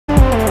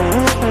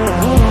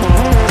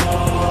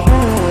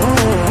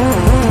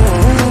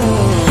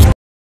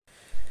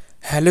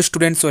Hello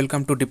students,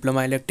 welcome to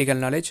diploma electrical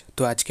knowledge.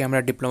 তো আজকে আমরা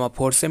diploma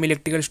 4 same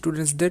electrical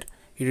স্টুডেন্টসদের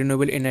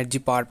renewable energy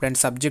power plant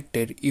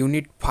সাবজেক্টের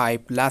unit 5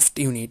 last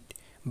unit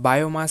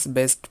biomass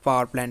based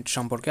power plant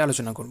সম্পর্কে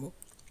আলোচনা করব।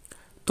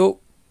 তো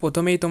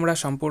প্রথমেই তোমরা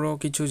সম্পূর্ণ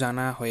কিছু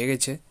জানা হয়ে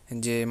গেছে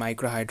যে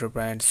micro hydro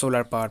plant,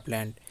 solar power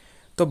plant.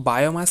 তো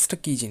বায়োমাসটা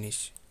কী জিনিস?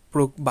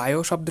 বায়ো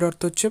শব্দের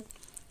অর্থ হচ্ছে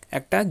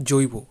একটা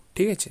জৈব,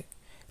 ঠিক আছে?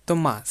 তো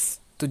মাস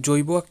তো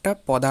জৈব একটা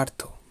পদার্থ,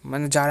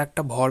 মানে যার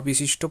একটা ভর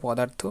বিশিষ্ট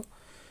পদার্থ,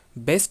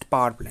 বেস্ট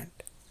পাওয়ার প্ল্যান্ট।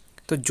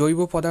 তো জৈব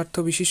পদার্থ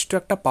বিশিষ্ট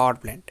একটা পাওয়ার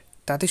প্ল্যান্ট,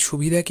 তাতে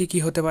সুবিধা কী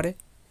হতে পারে?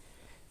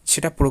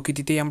 সেটা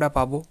প্রকৃতিতেই আমরা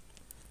পাবো,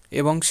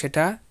 এবং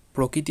সেটা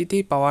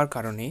প্রকৃতিতেই পাওয়ার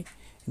কারণে,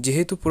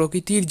 যেহেতু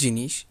প্রকৃতির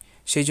জিনিস,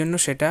 সেই জন্য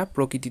সেটা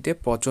প্রকৃতিতে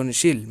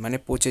পচনশীল, মানে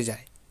পচে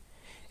যায়,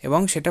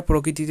 এবং সেটা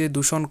প্রকৃতিতে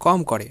দূষণ কম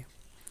করে।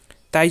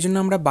 তাই জন্য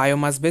আমরা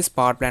বায়োমাস বেস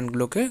পাওয়ার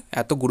প্ল্যান্টগুলোকে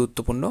এত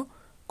গুরুত্বপূর্ণ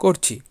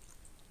করছি।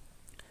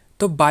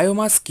 তো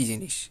বায়োমাস কী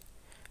জিনিস?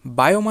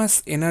 Biomass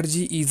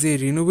energy is a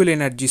renewable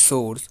energy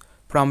source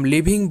from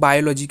living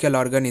biological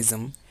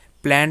organism,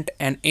 plant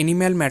and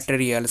animal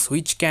materials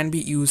which can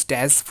be used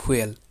as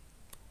fuel.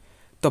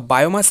 তো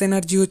বায়োমাস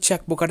এনার্জি হচ্ছে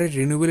এক প্রকারের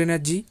রিনিউয়েবল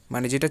এনার্জি,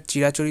 মানে যেটা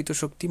চিরাচরিত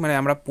শক্তি, মানে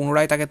আমরা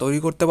পুনরায় তাকে তৈরি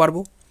করতে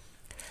পারবো।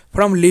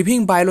 ফ্রম লিভিং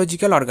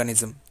বায়োলজিক্যাল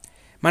অর্গানিজম,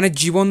 মানে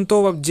জীবন্ত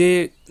যে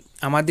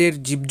আমাদের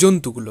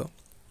জীবজন্তুগুলো,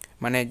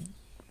 মানে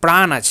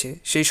প্রাণ আছে,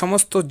 সেই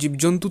সমস্ত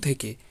জীবজন্তু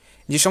থেকে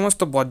যে সমস্ত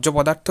বর্জ্য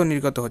পদার্থ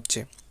নির্গত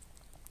হচ্ছে,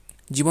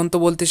 জীবন্ত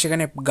বলতে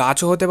সেখানে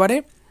গাছও হতে পারে,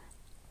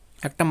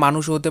 একটা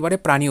মানুষও হতে পারে,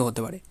 প্রাণীও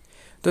হতে পারে।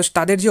 তো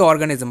তাদের যে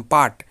অর্গানিজম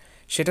পার্ট,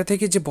 সেটা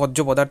থেকে যে বর্জ্য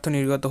পদার্থ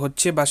নির্গত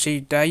হচ্ছে, বা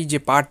সেইটাই যে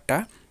পার্টটা,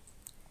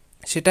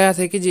 সেটা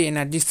থেকে যে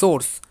energy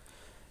source,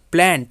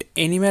 plant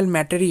animal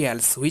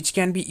materials which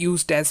can be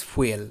used as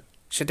fuel,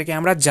 সেটাকে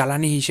আমরা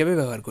জ্বালানি হিসেবে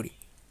ব্যবহার করি।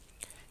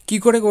 কি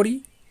করে করি?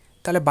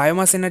 তাহলে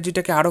বায়োমাস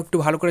এনার্জিটাকে আরও একটু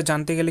ভালো করে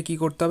জানতে গেলে কি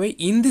করতে হবে?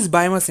 In this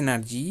biomass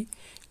energy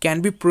can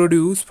be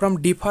produce from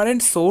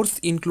different source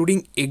including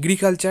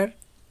agriculture,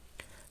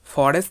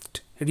 forest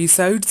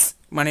resides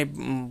মানে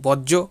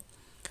বর্জ্য,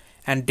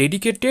 and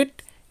dedicated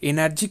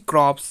energy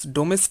crops,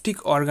 domestic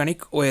organic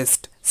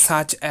West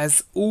such as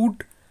would,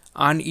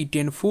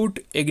 আনইটেন food,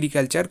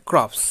 agriculture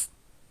crops.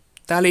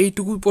 তাহলে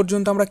এইটুকু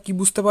পর্যন্ত আমরা কি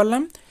বুঝতে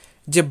পারলাম?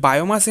 যে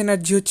বায়োমাস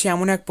এনার্জি হচ্ছে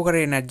এমন এক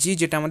প্রকারের এনার্জি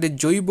যেটা আমাদের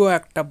জৈব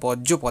একটা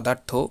বর্জ্য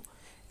পদার্থ,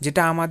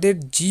 যেটা আমাদের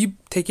জীব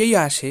থেকেই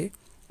আসে,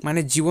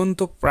 মানে জীবন্ত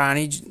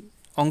প্রাণী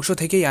অংশ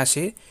থেকেই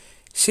আসে।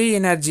 সেই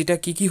এনার্জিটা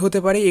কি হতে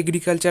পারে?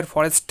 এগ্রিকালচার,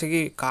 ফরেস্ট থেকে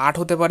কাঠ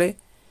হতে পারে।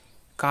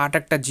 কাঠ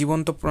একটা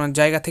জীবন্ত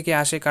জায়গা থেকে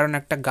আসে, কারণ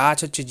একটা গাছ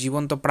হচ্ছে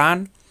জীবন্ত প্রাণ,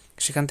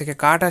 সেখান থেকে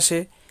কাঠ আসে।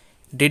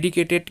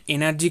 Dedicated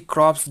energy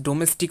crops,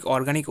 domestic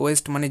organic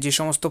West, মানে যে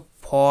সমস্ত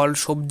ফল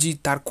সবজি,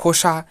 তার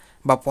খোসা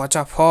বা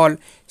পচা ফল,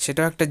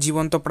 সেটাও একটা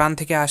জীবন্ত প্রাণ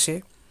থেকে আসে।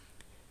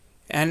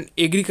 অ্যান্ড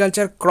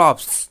এগ্রিকালচার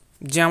ক্রপস,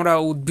 যে আমরা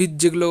উদ্ভিদ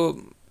যেগুলো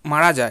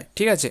মারা যায়,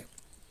 ঠিক আছে,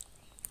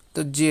 তো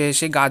যে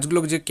সেই গাছগুলো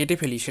যে কেটে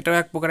ফেলি, সেটাও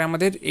এক প্রকারে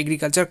আমাদের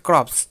এগ্রিকালচার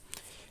ক্রপস।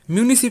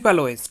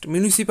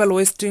 মিউনিসিপ্যাল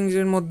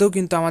ওয়েস্টের মধ্যেও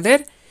কিন্তু আমাদের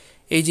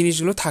এই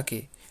জিনিসগুলো থাকে।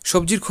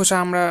 সবজির খোসা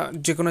আমরা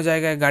যে কোনো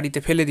জায়গায় গাড়িতে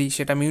ফেলে দিই,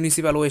 সেটা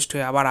মিউনিসিপ্যাল ওয়েস্ট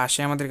হয়ে আবার আসে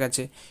আমাদের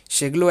কাছে,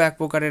 সেগুলো এক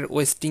প্রকারের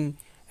ওয়েস্টিং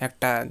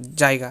একটা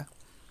জায়গা।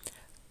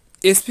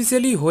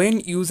 Specially when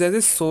use as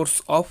a source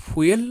of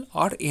fuel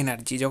or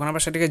energy, যখন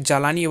আমরা সেটাকে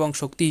জ্বালানি এবং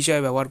শক্তি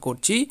হিসাবে ব্যবহার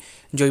করছি,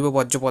 জৈব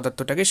বর্জ্য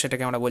পদার্থটাকে,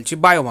 সেটাকে আমরা বলছি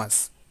বায়োমাস।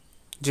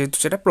 যেহেতু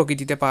সেটা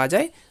প্রকৃতিতে পাওয়া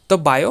যায়, তো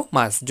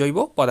বায়োমাস জৈব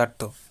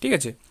পদার্থ, ঠিক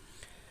আছে।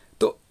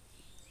 তো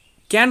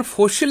can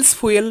fossils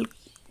fuel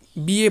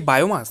B A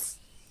biomass?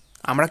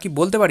 আমরা কি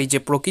বলতে পারি যে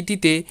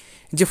প্রকৃতিতে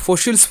যে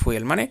ফসিলস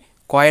ফুয়েল, মানে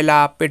কয়লা,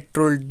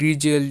 পেট্রোল,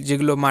 ডিজেল,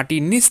 যেগুলো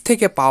মাটির নিচ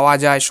থেকে পাওয়া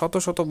যায় শত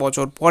শত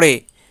বছর পরে,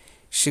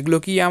 সেগুলো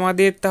কি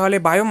আমাদের তাহলে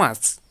বায়োমাস?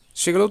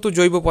 সেগুলোও তো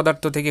জৈব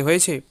পদার্থ থেকে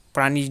হয়েছে,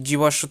 প্রাণী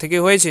জীবাশ্ম থেকে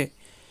হয়েছে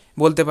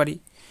বলতে পারি।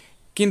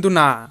 কিন্তু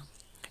না,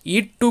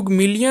 ইট টুক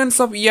millions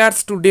of years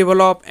to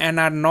develop and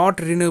are not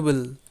renewable.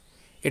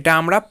 এটা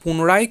আমরা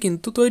পুনরায়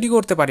কিন্তু তৈরি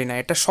করতে পারি না,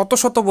 এটা শত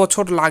শত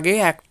বছর লাগে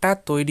একটা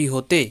তৈরি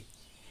হতে।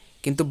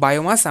 কিন্তু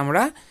বায়োমাস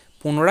আমরা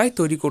পুনরায়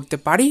তৈরি করতে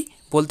পারি,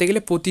 বলতে গেলে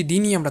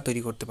প্রতিদিনই আমরা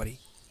তৈরি করতে পারি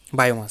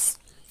biomass.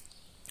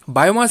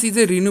 Biomass is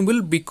a renewable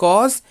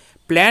because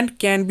plant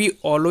can be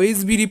always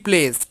be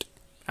replaced.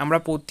 আমরা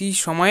প্রতি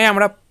সময়ে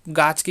আমরা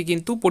গাছকে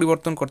কিন্তু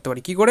পরিবর্তন করতে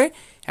পারি। কি করে?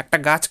 একটা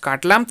গাছ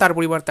কাটলাম, তার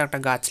পরিবর্তে একটা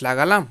গাছ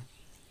লাগালাম,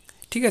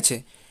 ঠিক আছে।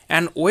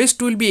 And West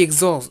will be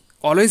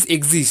always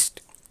exist.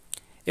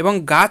 এবং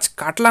গাছ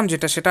কাটলাম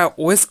যেটা, সেটা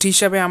ওয়েস্ট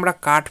হিসাবে আমরা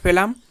কাঠ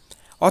পেলাম,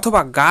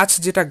 অথবা গাছ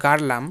যেটা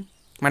গাড়লাম,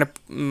 মানে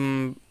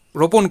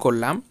রোপণ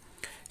করলাম,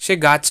 সে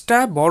গাছটা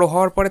বড়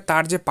হওয়ার পরে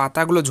তার যে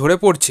পাতাগুলো ঝরে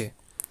পড়ছে,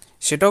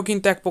 সেটাও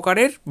কিন্তু এক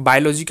প্রকারের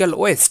বায়োলজিক্যাল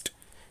ওয়েস্ট,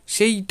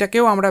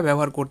 সেইটাকেও আমরা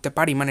ব্যবহার করতে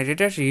পারি, মানে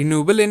এটা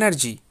রিনিউয়েবল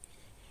এনার্জি।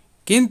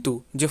 কিন্তু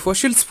যে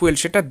ফসিলস ফুয়েল,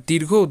 সেটা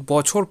দীর্ঘ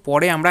বছর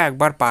পরে আমরা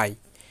একবার পাই।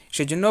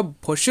 সেজন্য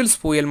ফসিলস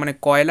ফুয়েল মানে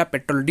কয়লা,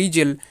 petrol,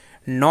 diesel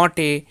not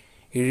a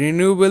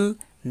renewable,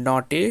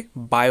 not a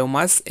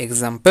biomass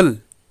example,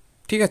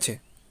 ঠিক আছে।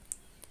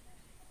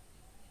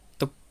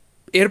 তো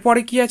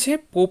এরপরে কি আছে?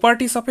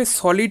 Properties of A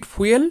solid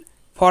fuel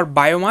for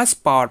biomass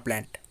power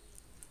plant.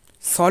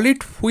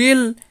 Solid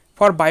fuel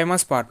for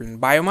biomass power plant.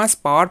 Biomass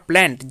power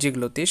plant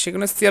যেগুলোতে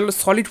সেগুলো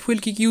সলিড ফুয়েল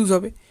কী কী ইউজ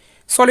হবে?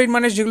 সলিড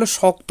মানে যেগুলো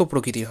শক্ত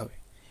প্রকৃতির হবে।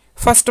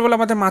 ফার্স্ট অফ অল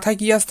আমাদের মাথায়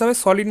কী আসতে হবে?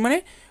 সলিড মানে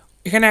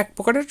এখানে এক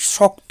প্রকারের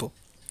শক্ত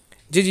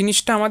যে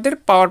জিনিসটা আমাদের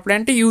পাওয়ার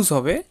প্ল্যান্টে ইউজ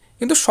হবে,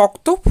 কিন্তু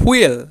শক্ত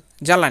ফুয়েল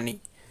জ্বালানি,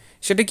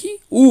 সেটা কি?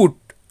 উড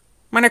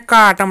মানে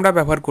কাঠ আমরা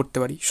ব্যবহার করতে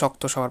পারি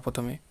শক্ত সবার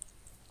প্রথমে।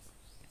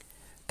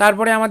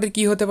 তারপরে আমাদের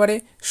কি হতে পারে?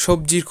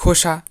 সবজির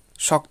খোসা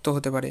শক্ত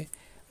হতে পারে,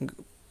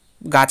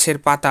 গাছের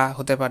পাতা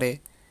হতে পারে,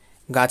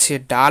 গাছের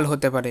ডাল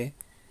হতে পারে,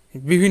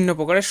 বিভিন্ন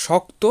প্রকারের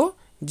শক্ত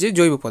যে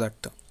জৈব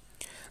পদার্থ।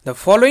 The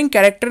following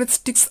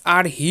characteristics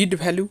R hit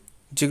value,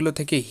 যেগুলো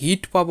থেকে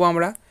হিট পাবো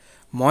আমরা,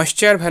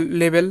 ময়েশ্চার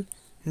লেভেল,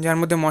 যার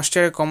মধ্যে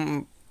ময়েশ্চারের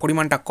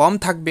পরিমাণটা কম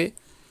থাকবে,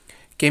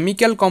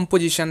 কেমিক্যাল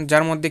কম্পোজিশন,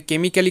 যার মধ্যে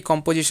কেমিক্যালি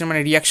কম্পোজিশন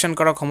মানে রিয়াকশান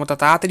করার ক্ষমতা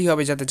তাড়াতাড়ি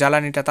হবে যাতে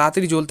জ্বালানিটা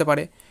তাড়াতাড়ি জ্বলতে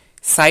পারে,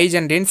 size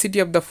and density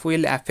of the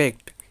fuel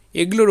effect,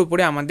 এগুলোর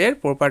উপরে আমাদের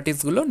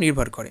প্রপার্টিসগুলো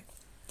নির্ভর করে।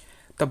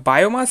 The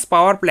biomass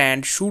power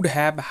plant should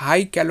have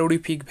high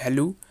calorific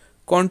value,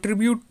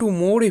 contribute to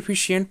more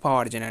efficient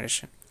power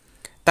generation.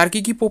 তার কি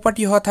কি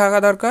প্রপার্টি থাকা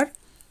দরকার?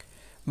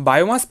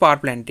 বায়োমাস পাওয়ার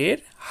প্ল্যান্টের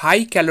হাই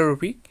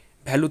ক্যালোরিফিক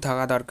ভ্যালু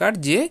থাকা দরকার,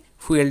 যে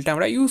ফুয়েলটা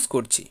আমরা ইউজ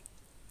করছি।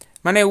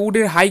 মানে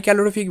উডের হাই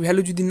ক্যালোরিফিক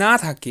ভ্যালু যদি না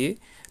থাকে,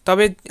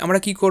 তবে আমরা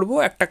কি করব?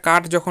 একটা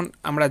কাঠ যখন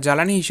আমরা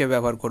জ্বালানি হিসেবে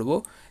ব্যবহার করব,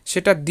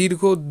 সেটা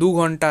দীর্ঘ 2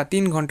 ঘন্টা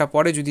 3 ঘন্টা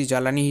পরে যদি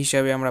জ্বালানি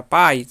হিসেবে আমরা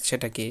পাই,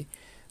 সেটাকে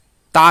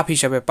তাপ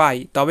হিসাবে পাই,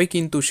 তবে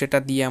কিন্তু সেটা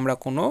দিয়ে আমরা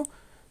কোনো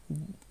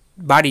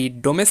বাড়ির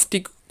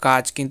ডোমেস্টিক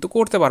কাজ কিন্তু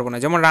করতে পারবো না।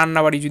 যেমন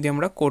রান্নাবাড়ি যদি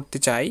আমরা করতে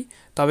চাই,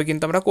 তবে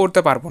কিন্তু আমরা করতে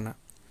পারবো না।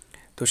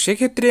 তো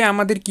সেক্ষেত্রে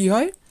আমাদের কি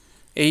হয়?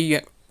 এই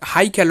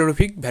হাই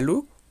ক্যালোরিফিক ভ্যালু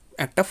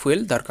একটা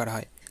ফুয়েল দরকার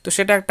হয়। তো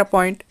সেটা একটা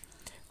point.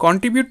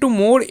 Contribute to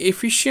more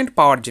efficient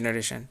power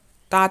generation,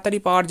 তাড়াতাড়ি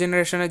পাওয়ার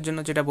জেনারেশনের জন্য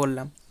যেটা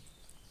বললাম।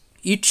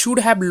 It should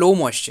have low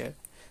moisture,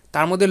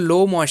 তার মধ্যে লো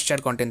ময়েশ্চার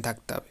কন্টেন্ট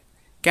থাকতে হবে।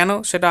 কেন?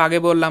 সেটা আগে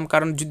বললাম,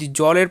 কারণ যদি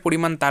জলের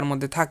পরিমাণ তার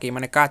মধ্যে থাকে,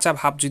 মানে কাঁচা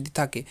ভাব যদি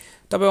থাকে,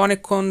 তবে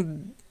অনেকক্ষণ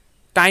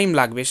টাইম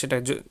লাগবে সেটা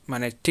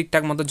মানে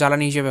ঠিকঠাক মতো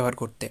জ্বালানি হিসেবে ব্যবহার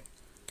করতে।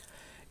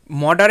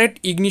 মডারেট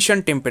ইগনিশন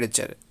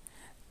টেম্পারেচার,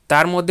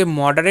 তার মধ্যে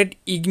মডারেট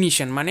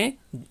ইগনিশন মানে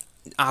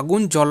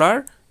আগুন জ্বলার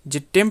যে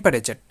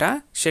টেম্পারেচারটা,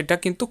 সেটা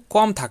কিন্তু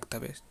কম থাকতে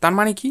হবে। তার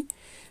মানে কি?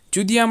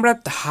 যদি আমরা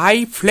হাই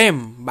ফ্লেম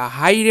বা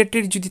হাই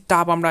রেটের যদি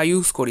তাপ আমরা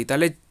ইউজ করি,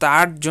 তাহলে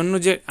তার জন্য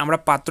যে আমরা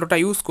পাত্রটা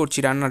ইউজ করছি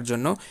রান্নার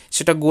জন্য,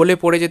 সেটা গলে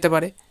পড়ে যেতে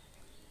পারে।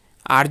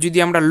 আর যদি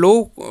আমরা লো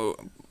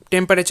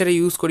টেম্পারেচারে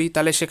ইউজ করি,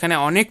 তাহলে সেখানে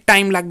অনেক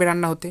টাইম লাগবে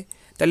রান্না হতে।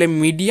 তাহলে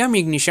মিডিয়াম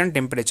ইগনিশন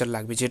টেম্পারেচার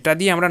লাগবে, যেটা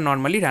দিয়ে আমরা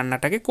নর্মালি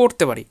রান্নাটাকে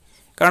করতে পারি।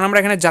 কারণ আমরা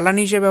এখানে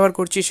জ্বালানি হিসেবে ব্যবহার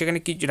করছি, সেখানে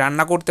কি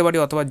রান্না করতে পারি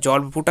অথবা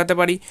জল ফুটাতে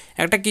পারি,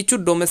 একটা কিছু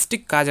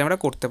ডোমেস্টিক কাজ আমরা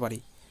করতে পারি।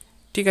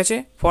 ঠিক আছে?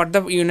 For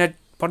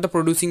the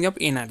producing of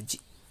energy.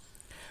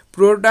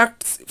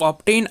 Products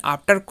obtained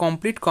after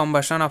complete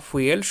combustion of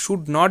fuel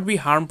should not be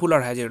harmful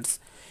or hazardous.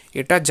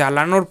 এটা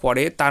জ্বালানোর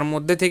পরে তার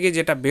মধ্যে থেকে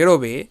যেটা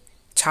বেরোবে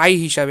ছাই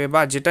হিসাবে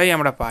বা যেটাই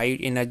আমরা পাই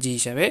এনার্জি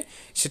হিসাবে,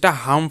 সেটা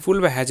হার্মফুল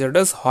বা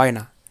হ্যাজার্ডাস হয়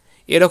না।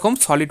 এরকম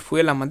সলিড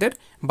ফুয়েল আমাদের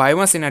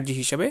বায়োমাস এনার্জি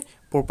হিসাবে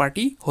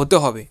প্রপার্টি হতে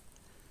হবে।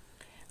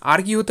 আর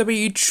কি হতে হবে?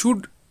 It should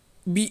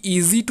be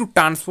easy to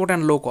transport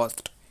and low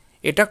cost,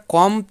 এটা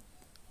কম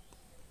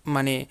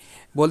মানে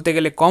বলতে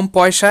গেলে কম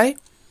পয়সায়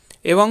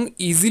এবং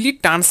ইজিলি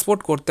ট্রান্সপোর্ট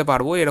করতে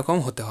পারবো, এরকম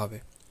হতে হবে।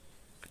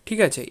 ঠিক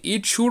আছে?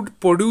 It should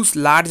produce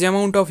large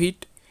amount of heat,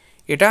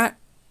 এটা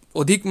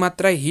অধিক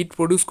মাত্রায় হিট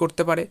প্রডিউস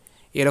করতে পারে,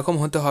 এরকম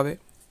হতে হবে।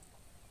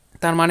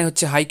 তার মানে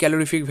হচ্ছে high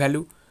calorific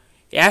value.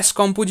 Ash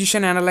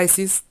composition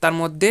analysis, তার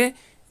মধ্যে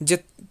যে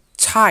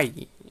ছাই,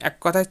 এক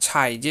কথায়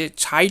ছাই, যে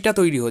ছাইটা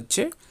তৈরি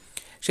হচ্ছে,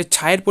 সে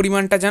ছাইয়ের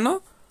পরিমাণটা যেন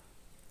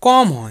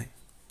কম হয়।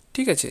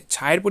 ঠিক আছে?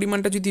 ছাইয়ের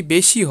পরিমাণটা যদি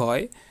বেশি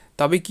হয়,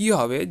 তবে কি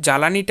হবে?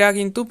 জ্বালানিটা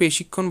কিন্তু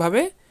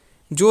বেশিক্ষণভাবে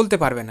জ্বলতে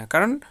পারবে না,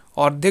 কারণ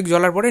অর্ধেক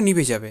জ্বলার পরে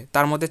নিভে যাবে।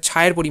 তার মধ্যে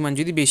ছাইয়ের পরিমাণ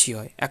যদি বেশি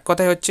হয়, এক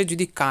কথায় হচ্ছে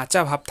যদি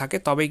কাঁচা ভাব থাকে,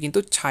 তবেই কিন্তু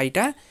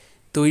ছাইটা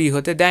তৈরি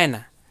হতে দেয়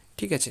না।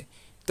 ঠিক আছে?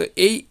 তো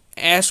এই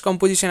অ্যাশ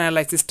কম্পোজিশন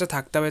অ্যানালাইসিসটা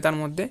থাকতে হবে তার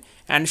মধ্যে।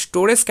 And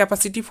storage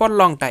capacity for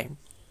long time,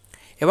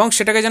 এবং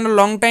সেটাকে যেন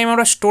লং টাইম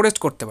আমরা স্টোরেজ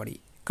করতে পারি।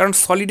 কারণ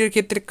সলিডের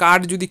ক্ষেত্রে কাঠ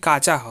যদি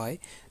কাঁচা হয়,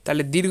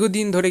 তাহলে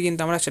দীর্ঘদিন ধরে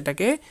কিন্তু আমরা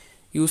সেটাকে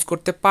ইউজ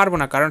করতে পারবো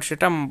না, কারণ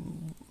সেটা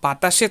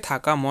বাতাসে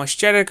থাকা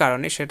ময়েশ্চারের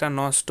কারণে সেটা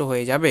নষ্ট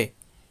হয়ে যাবে।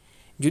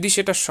 যদি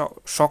সেটা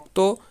শক্ত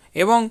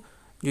এবং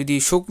যদি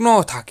শুকনো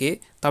থাকে,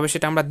 তবে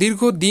সেটা আমরা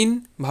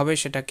দীর্ঘদিনভাবে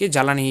সেটাকে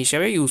জ্বালানি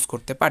হিসেবে ইউজ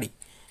করতে পারি।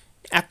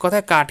 এক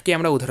কথায় কাঠকে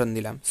আমরা উদাহরণ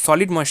দিলাম।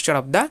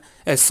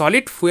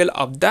 Solid fuel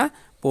of the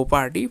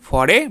property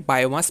for a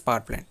biomass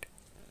power plant.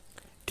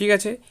 ঠিক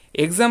আছে?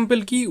 এক্সাম্পল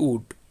কি?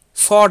 উড,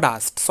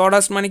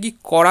 সডাস্ট মানে কি?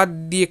 কড়া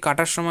দিয়ে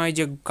কাটার সময়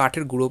যে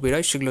কাঠের গুঁড়ো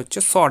বেরোয়, সেগুলো হচ্ছে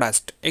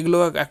সডাস্ট। এগুলো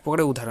এক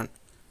প্রকারের উদাহরণ।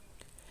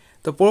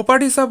 তো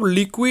properties of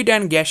liquid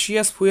and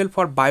gaseous fuel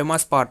for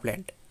biomass power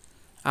plant,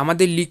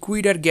 আমাদের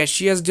লিকুইড আর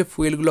গ্যাসিয়াস যে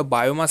ফুয়েলগুলো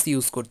বায়োমাস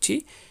ইউজ করছি,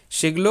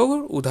 সেগুলোর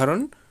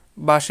উদাহরণ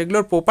বা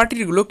সেগুলোর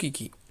প্রপার্টিগুলো কী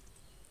কী?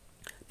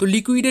 তো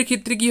লিকুইডের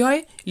ক্ষেত্রে কি হয়?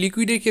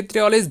 লিকুইডের ক্ষেত্রে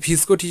অলওয়েজ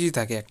ভিসকোসিটি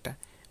থাকে একটা।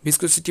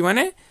 ভিসকোসিটি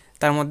মানে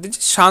তার মধ্যে যে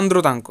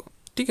সান্দ্রতাঙ্ক।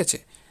 ঠিক আছে?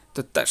 তো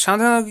তার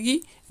সাধারণত কি,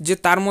 যে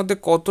তার মধ্যে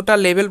কতটা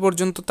লেভেল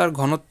পর্যন্ত তার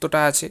ঘনত্বটা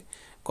আছে,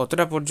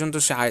 কতটা পর্যন্ত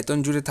সে আয়তন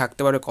জুড়ে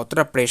থাকতে পারবে,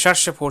 কতটা প্রেশার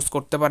সে ফোর্স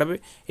করতে পারবে,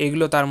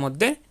 এগুলো তার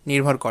মধ্যে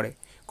নির্ভর করে।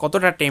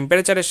 কতটা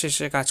টেম্পারেচারে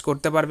সে কাজ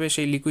করতে পারবে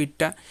সেই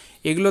লিকুইডটা,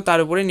 এগুলো তার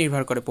উপরে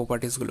নির্ভর করে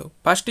প্রপার্টিসগুলো।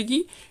 ফার্স্টে কি,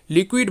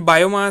 liquid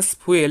biomass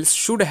fuels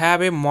should have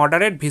a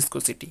moderate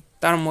viscosity,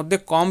 তার মধ্যে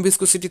কম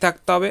ভিসকোসিটি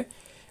থাকতে হবে,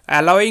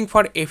 allowing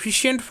for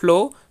efficient flow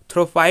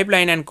throw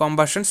pipeline and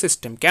combustion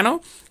system. কেন,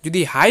 যদি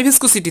হাই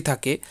ভিসকোসিটি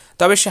থাকে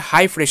তবে সে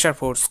হাই প্রেশার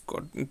ফোর্স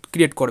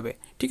ক্রিয়েট করবে।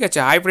 ঠিক আছে,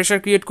 হাই প্রেশার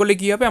ক্রিয়েট করলে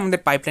কী হবে, আমাদের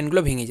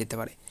পাইপলাইনগুলো ভেঙে যেতে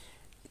পারে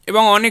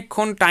এবং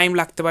অনেকক্ষণ টাইম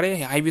লাগতে পারে।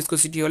 হাই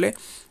ভিসকোসিটি হলে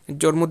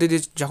জোর মধ্যে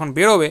দিয়ে যখন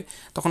বেরোবে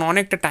তখন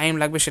অনেকটা টাইম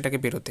লাগবে সেটাকে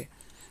বেরোতে।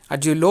 আর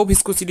যদি লো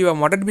ভিসকোসিটি বা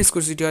মডারেট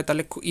ভিসকোসিটি হয়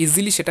তাহলে খুব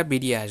ইজিলি সেটা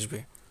বেরিয়ে আসবে।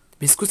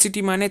 ভিসকোসিটি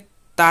মানে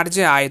তার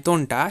যে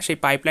আয়তনটা সেই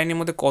পাইপলাইনের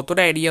মধ্যে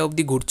কতটা এরিয়া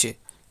অবধি ঘুরছে,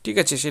 ঠিক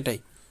আছে, সেটাই।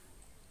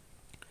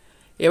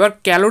 এবার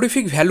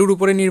ক্যালোরিফিক ভ্যালুর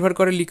উপরে নির্ভর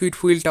করে লিকুইড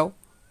ফুয়েলটাও,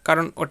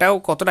 কারণ ওটাও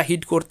কতটা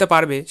হিট করতে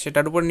পারবে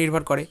সেটার উপর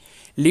নির্ভর করে।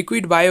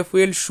 Liquid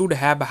biofuel should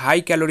have high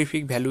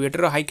calorific value,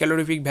 এটারও হাই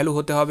ক্যালোরিফিক ভ্যালু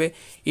হতে হবে।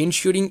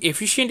 Ensuring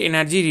efficient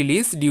energy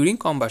release during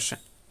combustion,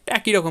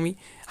 একই রকমই,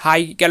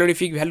 হাই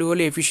ক্যালোরিফিক ভ্যালু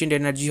হলে এফিশিয়েন্ট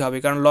এনার্জি হবে,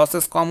 কারণ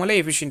লসেস কম হলে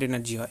এফিশিয়েন্ট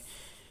এনার্জি হয়।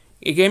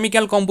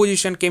 কেমিক্যাল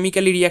কম্পোজিশন,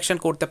 কেমিক্যালি রিয়াকশান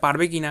করতে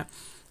পারবে কি না,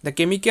 the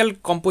chemical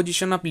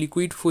composition of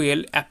liquid fuel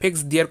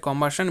affects দিয়ার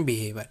কম্বাসন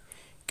বিহেভিয়ার।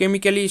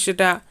 কেমিক্যালি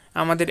সেটা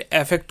আমাদের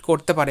এফেক্ট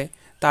করতে পারে,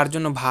 তার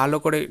জন্য ভালো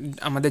করে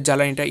আমাদের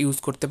জ্বালানিটা ইউজ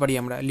করতে পারি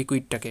আমরা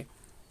লিকুইডটাকে।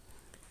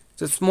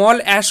 তো স্মল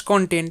অ্যাশ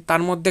কন্টেন্ট,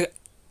 তার মধ্যে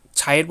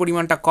ছাইয়ের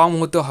পরিমাণটা কম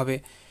হতে হবে।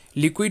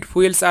 লিকুইড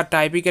ফুয়েলস আর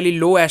টাইপিক্যালি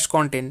লো অ্যাশ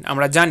কন্টেন্ট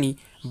আমরা জানি,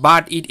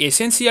 but it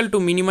essential to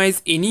minimise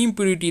any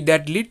impurity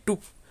that lead to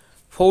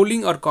ফৌলিং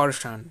or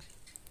corrosion.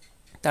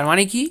 তার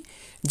মানে কি,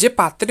 যে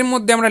পাত্রের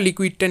মধ্যে আমরা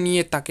লিকুইডটা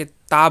নিয়ে তাকে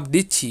তাপ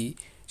দিচ্ছি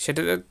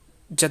সেটা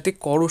যাতে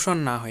করশন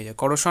না হয়ে যায়।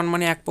 করশন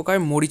মানে এক প্রকার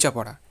মরিচা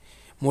পড়া।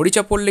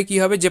 মরিচা পড়লে কী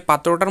হবে, যে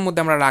পাত্রটার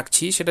মধ্যে আমরা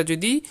রাখছি সেটা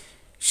যদি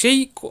সেই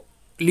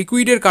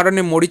লিকুইডের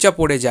কারণে মরিচা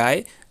পড়ে যায়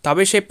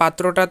তবে সেই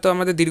পাত্রটা তো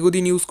আমাদের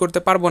দীর্ঘদিন ইউজ করতে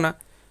পারবো না,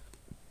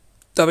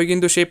 তবে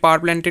কিন্তু সেই পাওয়ার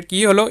প্ল্যান্টের কী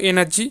হলো,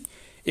 এনার্জি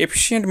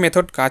এফিশিয়েন্ট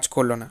মেথড কাজ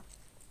করলো না।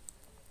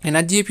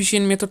 এনার্জি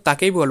এফিশিয়েন্ট মেথড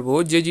তাকেই বলবো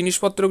যে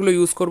জিনিসপত্রগুলো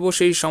ইউজ করব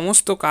সেই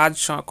সমস্ত কাজ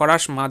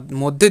করার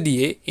মধ্যে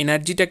দিয়ে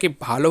এনার্জিটাকে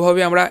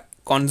ভালোভাবে আমরা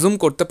কনজিউম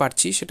করতে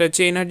পারছি, সেটা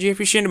হচ্ছে এনার্জি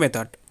এফিশিয়েন্ট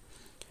মেথড।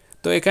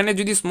 তো এখানে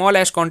যদি স্মল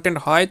অ্যাশ কন্টেন্ট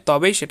হয়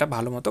তবেই সেটা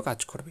ভালো মতো কাজ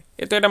করবে।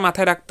 তো এটা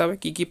মাথায় রাখতে হবে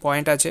কী কী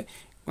পয়েন্ট আছে,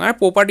 মানে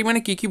প্রপার্টি মানে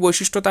কী কী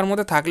বৈশিষ্ট্য তার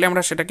মধ্যে থাকলে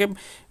আমরা সেটাকে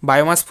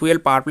বায়োমাস ফুয়েল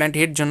পাওয়ার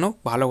প্ল্যান্টের জন্য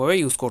ভালোভাবে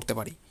ইউজ করতে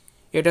পারি।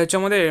 এটা হচ্ছে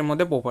আমাদের এর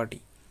মধ্যে প্রপার্টি।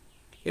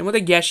 এর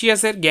মধ্যে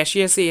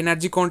গ্যাসিয়াসে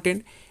energy content,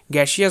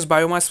 gaseous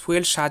biomass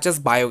fuel such as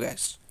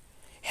biogas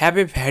have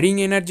a varying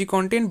energy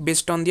content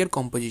based on দিয়ার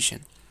কম্পোজিশন।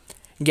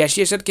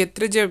 গ্যাসিয়াসের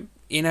ক্ষেত্রে যে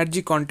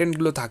এনার্জি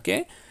কন্টেন্টগুলো থাকে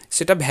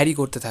সেটা ভ্যারি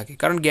করতে থাকে,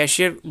 কারণ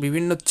গ্যাসের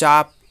বিভিন্ন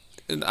চাপ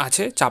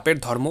আছে, চাপের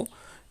ধর্ম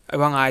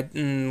এবং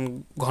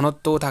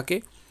ঘনত্বও থাকে,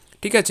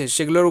 ঠিক আছে,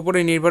 সেগুলোর উপরে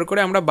নির্ভর করে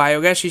আমরা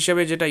বায়োগ্যাস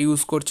হিসেবে যেটা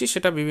ইউজ করছি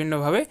সেটা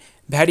বিভিন্নভাবে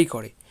ভ্যারি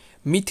করে।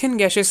 Methane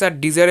gases R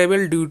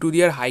desirable due to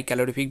দিয়ার হাই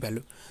ক্যালোরিফিক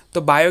ভ্যালু। তো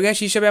বায়োগ্যাস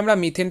হিসেবে আমরা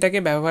মিথেনটাকে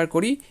ব্যবহার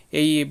করি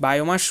এই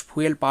বায়োমাস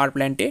ফুয়েল পাওয়ার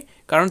প্ল্যান্টে,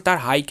 কারণ তার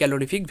হাই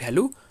ক্যালোরিফিক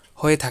ভ্যালু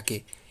হয়ে থাকে।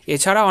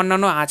 এছাড়া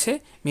অন্যান্য আছে,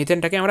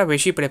 মিথেনটাকে আমরা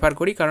বেশি প্রেফার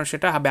করি কারণ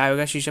সেটা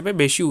বায়োগ্যাস হিসেবে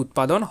বেশি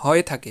উৎপাদন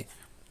হয়ে থাকে।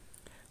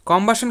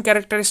 কম্বাসন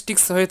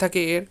ক্যারেক্টারিস্টিক্স হয়ে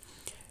থাকে এর,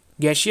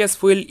 gaseous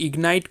fuel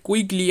ignite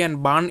quickly and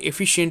burn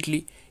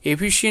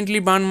efficiently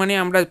burn মানে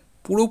আমরা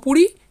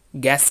পুরোপুরি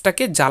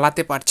গ্যাসটাকে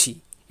জ্বালাতে পারছি,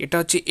 এটা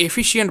হচ্ছে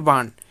efficient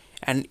burn.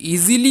 And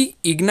easily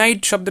ignite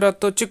শব্দের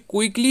অর্থ হচ্ছে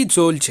কুইকলি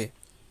জ্বলছে।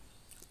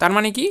 তার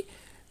মানে কি,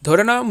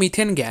 ধরে নাও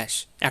মিথেন গ্যাস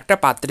একটা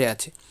পাত্রে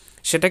আছে,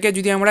 সেটাকে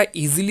যদি আমরা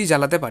ইজিলি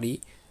জ্বালাতে পারি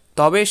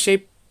তবে সেই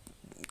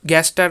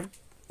গ্যাসটার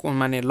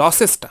মানে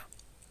লসেসটা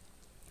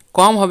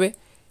কম হবে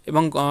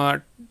এবং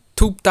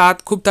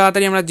খুব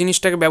তাড়াতাড়ি আমরা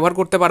জিনিসটাকে ব্যবহার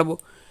করতে পারবো।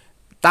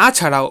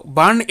 তাছাড়াও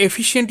বার্ন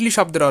এফিশিয়েন্টলি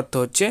শব্দের অর্থ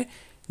হচ্ছে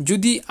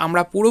যদি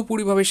আমরা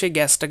পুরোপুরিভাবে সেই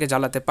গ্যাসটাকে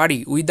জ্বালাতে পারি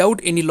without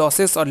any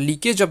losses or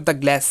leakage of the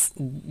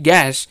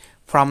gas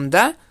from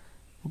the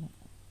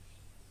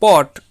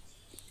পট,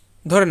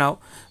 ধরে নাও,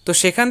 তো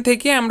সেখান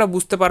থেকে আমরা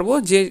বুঝতে পারবো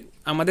যে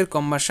আমাদের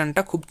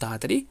কম্বাসনটা খুব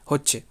তাড়াতাড়ি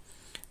হচ্ছে।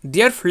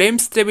 দেয়ার flame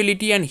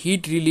stability and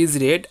hit release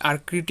rate R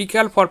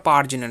critical for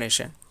power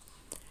generation.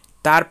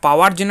 তার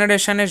পাওয়ার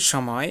জেনারেশনের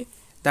সময়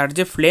তার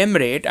যে ফ্লেম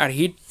রেট আর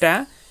হিটটা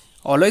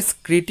অলওয়েজ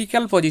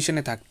ক্রিটিক্যাল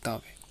পজিশনে থাকতে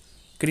হবে।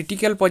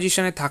 ক্রিটিক্যাল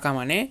পজিশনে থাকা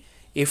মানে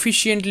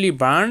efficiently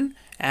burn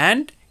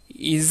and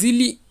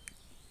easily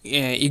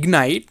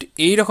ignite,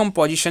 এইরকম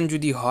পজিশন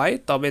যদি হয়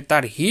তবে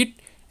তার হিট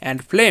অ্যান্ড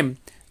ফ্লেম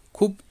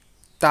খুব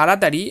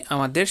তাড়াতাড়ি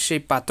আমাদের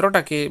সেই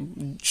পাত্রটাকে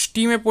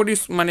স্টিমে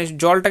মানে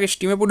জলটাকে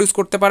স্টিমে প্রডিউস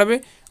করতে পারবে,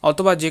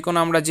 অথবা যে কোনো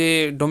আমরা যে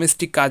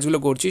ডোমেস্টিক কাজগুলো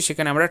করছি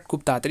সেখানে আমরা খুব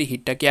তাড়াতাড়ি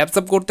হিটটাকে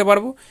অ্যাবজর্ব করতে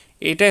পারবো।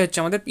 এটাই হচ্ছে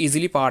আমাদের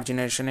ইজিলি পাওয়ার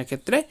জেনারেশনের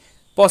ক্ষেত্রে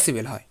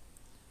পসিবল হয়।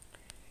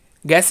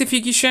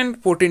 Gasification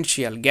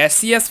potential,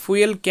 gaseous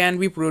fuel can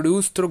be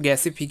produce through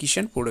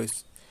gasification process.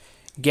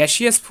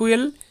 Gaseous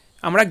fuel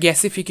আমরা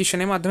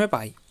গ্যাসিফিকেশনের মাধ্যমে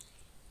পাই।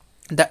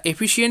 The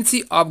efficiency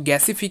of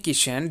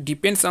gasification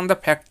depends on the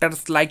factors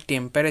like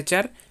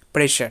temperature,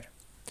 pressure.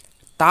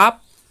 তাপ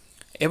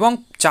এবং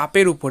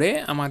চাপের উপরে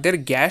আমাদের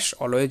গ্যাস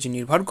অলওয়েজ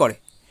নির্ভর করে।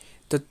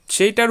 তো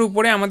সেইটার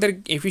উপরে আমাদের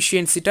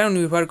এফিসিয়েন্সিটাও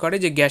নির্ভর করে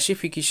যে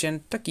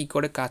গ্যাসিফিকেশনটা কী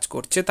করে কাজ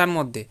করছে তার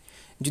মধ্যে।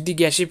 যদি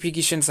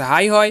গ্যাসিফিকেশনস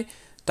হাই হয়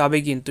তবে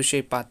কিন্তু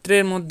সেই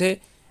পাত্রের মধ্যে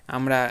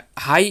আমরা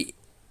হাই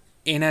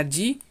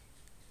এনার্জি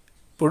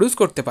প্রডিউস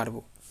করতে পারবো।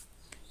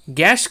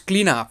 গ্যাস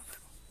ক্লিন আপ,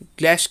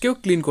 গ্যাসকেও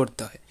ক্লিন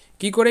করতে হয়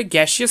কী করে?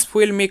 গ্যাসিয়াস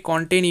ফুয়েল মে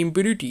কন্টেন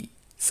ইম্পিউরিটি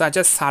সাচ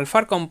আস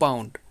সালফার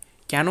কম্পাউন্ড।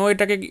 কেন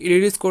এটাকে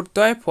রিলিজ করতে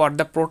হয়? For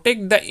the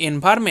protect the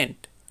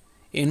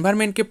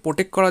এনভায়রনমেন্টকে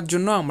protect করার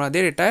জন্য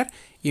আমাদের এটার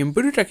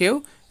ইম্পিউরিটিটাকেও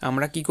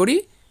আমরা কি করি?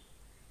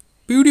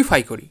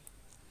 পিউরিফাই করি।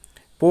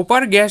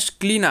 Proper gas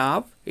clean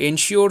up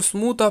ensure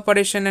smooth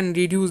operation and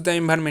reduce the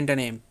environmental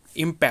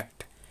impact.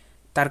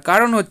 তার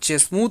কারণ হচ্ছে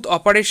স্মুথ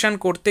অপারেশন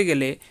করতে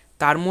গেলে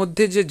তার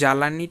মধ্যে যে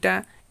জ্বালানিটা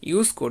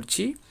ইউজ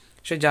করছি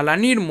সে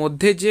জ্বালানির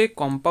মধ্যে যে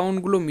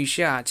কম্পাউন্ডগুলো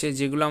মিশে আছে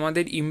যেগুলো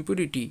আমাদের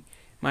ইম্পিউরিটি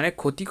মানে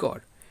ক্ষতিকর,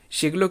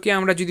 সেগুলোকে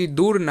আমরা যদি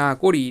দূর না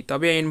করি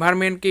তবে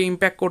এনভায়রনমেন্টকে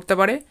ইম্প্যাক্ট করতে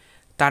পারে।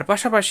 তার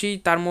পাশাপাশি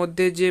তার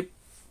মধ্যে যে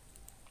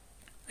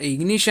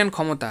ইগনিশন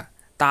ক্ষমতা,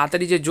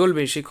 তাড়াতাড়ি যে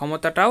জ্বলবে সেই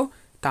ক্ষমতাটাও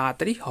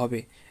তাড়াতাড়ি হবে।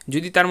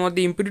 যদি তার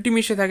মধ্যে ইম্পিউরিটি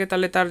মিশে থাকে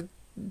তাহলে তার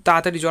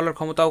তাড়াতাড়ি জ্বলার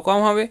ক্ষমতাও কম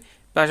হবে,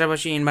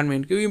 পাশাপাশি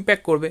এনভায়রনমেন্টকেও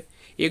ইম্প্যাক্ট করবে।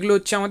 এগুলো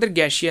হচ্ছে আমাদের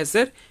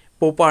গ্যাসিয়াসের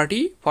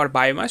property for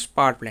biomass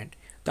power plant.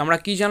 তো আমরা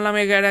কী জানলাম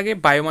এর আগে?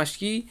 বায়োমাস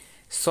কি?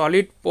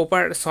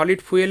 Solid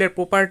ফুয়েলের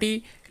property,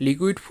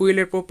 liquid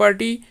ফুয়েলের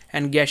property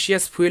and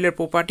gaseous ফুয়েলের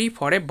property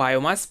for a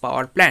biomass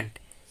power plant.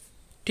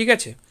 ঠিক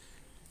আছে,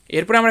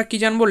 এরপরে আমরা কি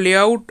জানবো?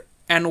 Layout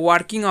and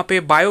working of A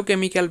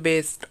biochemical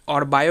based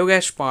or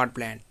biogas power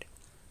plant.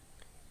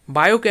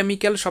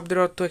 Biochemical শব্দের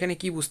অর্থ এখানে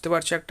কি বুঝতে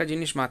পারছো? একটা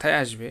জিনিস মাথায়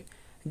আসবে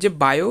যে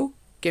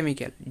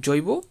বায়োকেমিক্যাল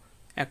জৈব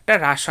একটা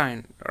রাসায়ন,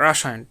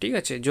 ঠিক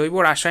আছে, জৈব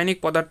রাসায়নিক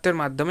পদার্থের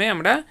মাধ্যমে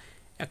আমরা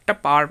একটা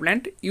পাওয়ার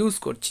প্ল্যান্ট ইউজ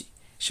করছি।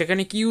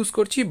 সেখানে কি ইউজ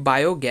করছি?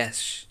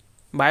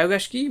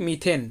 বায়োগ্যাস কি?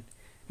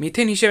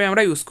 মিথেন হিসেবে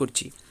আমরা ইউজ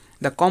করছি।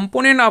 The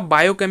component of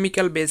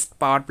biochemical based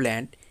power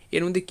plant,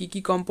 এর মধ্যে কী কী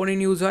কম্পোনেন্ট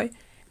ইউজ হয়?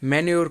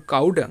 ম্যানিওর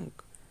কাউডাং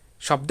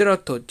শব্দের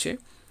অর্থ হচ্ছে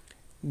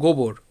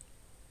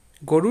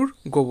গরুর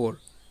গোবর।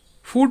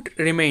 ফুড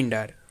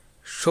রিমাইন্ডার,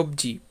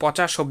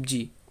 পচা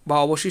সবজি বা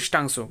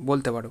অবশিষ্টাংশ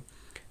বলতে পারো।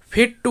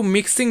 ফিড টু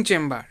মিক্সিং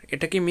চেম্বার,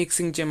 এটাকে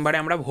মিক্সিং চেম্বারে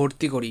আমরা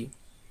ভর্তি করি।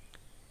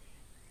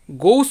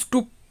 Goes to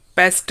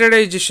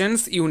প্যাস্টারাইজেশন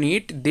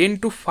unit then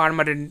two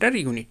ফার্মারেন্টার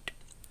unit.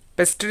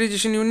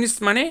 প্যাস্টারাইজেশন unit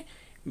মানে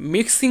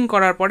মিক্সিং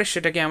করার পরে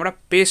সেটাকে আমরা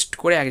পেস্ট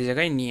করে এক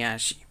জায়গায় নিয়ে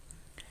আসি,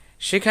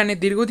 সেখানে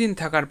দীর্ঘদিন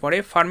থাকার পরে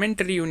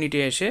ফার্মেন্টারি ইউনিটে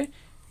এসে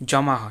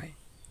জমা হয়।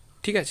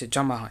 ঠিক আছে,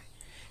 জমা হয়।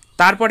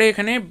 তারপরে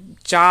এখানে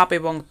চাপ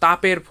এবং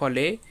তাপের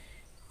ফলে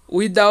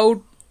without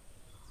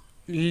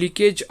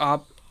leakage of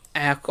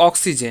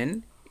oxygen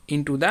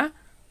into the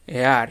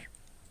air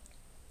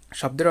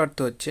শব্দের অর্থ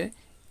হচ্ছে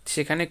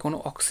সেখানে কোনো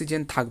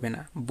অক্সিজেন থাকবে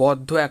না,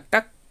 বদ্ধ একটা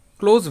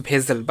ক্লোজ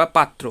ভেসেল বা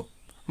পাত্র,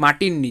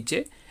 মাটির নিচে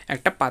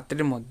একটা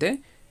পাত্রের মধ্যে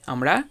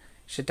আমরা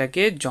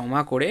সেটাকে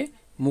জমা করে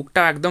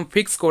মুখটা একদম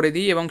ফিক্স করে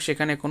দিই এবং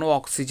সেখানে কোনো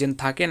অক্সিজেন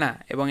থাকে না,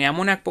 এবং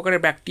এমন এক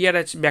প্রকারের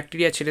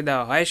ব্যাকটেরিয়া ছেড়ে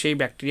দেওয়া হয়, সেই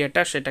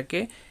ব্যাকটেরিয়াটা সেটাকে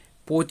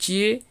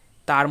পচিয়ে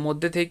তার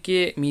মধ্যে থেকে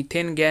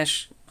methane gas,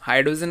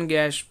 hydrogen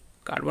gas,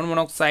 carbon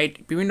monoxide,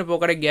 বিভিন্ন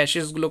প্রকারের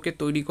গ্যাসেসগুলোকে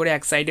তৈরি করে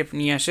এক সাইডে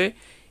নিয়ে আসে,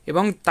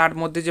 এবং তার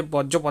মধ্যে যে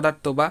বর্জ্য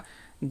পদার্থ বা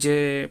যে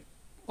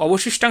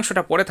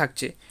অবশিষ্টাংশটা পড়ে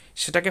থাকছে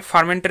সেটাকে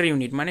ফার্মেন্টারি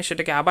ইউনিট মানে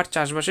সেটাকে আবার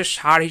চাষবাসের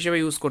সার হিসেবে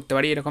ইউজ করতে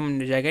পারি, এরকম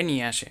জায়গায়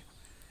নিয়ে আসে।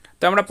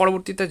 তো আমরা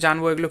পরবর্তীতে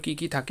জানবো এগুলো কী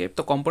কী থাকে।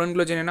 তো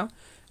কম্পোনেন্টগুলো জেনে নাও।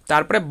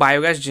 তারপরে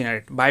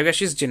biogas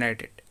is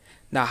generated.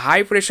 The high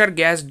pressure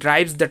gas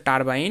drives the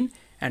turbine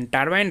and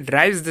turbine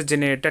drives the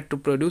generator to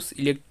produce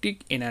electric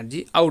energy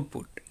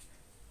output.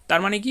 তার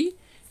মানে কি?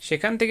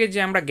 সেখান থেকে যে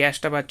আমরা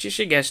গ্যাসটা পাচ্ছি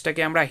সেই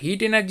গ্যাসটাকে আমরা হিট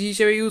এনার্জি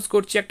হিসেবে ইউজ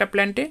করছি একটা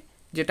প্ল্যান্টে,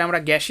 যেটা আমরা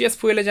গ্যাসিয়াস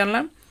ফুয়েলে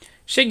জানলাম।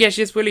 সেই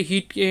গ্যাসিয়াস ফুয়েলে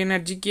হিট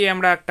এনার্জিকে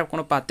আমরা একটা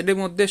কোনো পাত্রের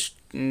মধ্যে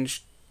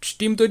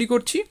স্টিম তৈরি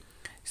করছি।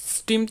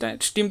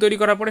 স্টিম তৈরি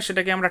করার পরে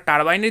সেটাকে আমরা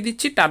টারবাইনে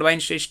দিচ্ছি, টারবাইন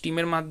সেই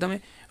স্টিমের মাধ্যমে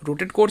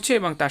রোটেট করছে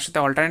এবং তার সাথে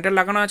অল্টারনেটর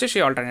লাগানো আছে,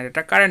 সেই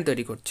অল্টারনেটরটা কারেন্ট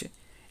তৈরি করছে।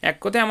 এক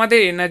কথায় আমাদের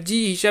এনার্জি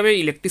হিসাবে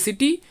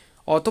ইলেকট্রিসিটি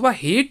অথবা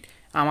হিট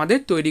আমাদের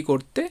তৈরি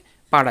করতে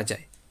পারা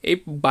যায় এই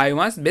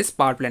বায়োমাস বেস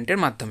পাওয়ার প্ল্যান্টের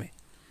মাধ্যমে।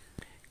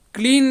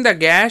 Clean the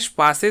gas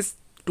passes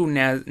two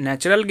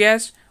natural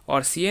gas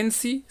or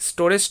CNC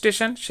storage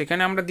station,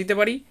 সেখানে আমরা দিতে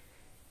পারি।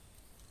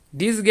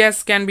 This gas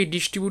can be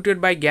distributed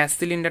by gas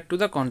cylinder to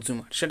the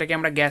consumer, সেটাকে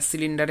আমরা গ্যাস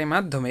সিলিন্ডারের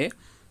মাধ্যমে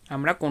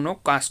আমরা কোনো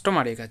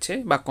কাস্টমারের কাছে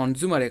বা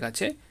কনজিউমারের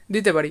কাছে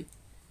দিতে পারি,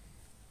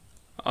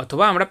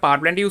 অথবা আমরা পাওয়ার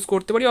প্ল্যান্ট ইউজ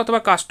করতে পারি, অথবা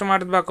কাস্টমার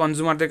বা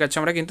কনজিউমারদের কাছে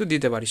আমরা কিন্তু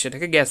দিতে পারি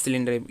সেটাকে গ্যাস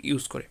সিলিন্ডারে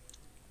ইউজ করে।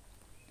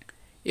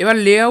 এবার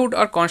লেআউট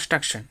আর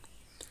কনস্ট্রাকশন,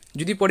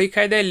 যদি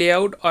পরীক্ষায় দেয়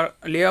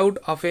layout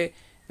of A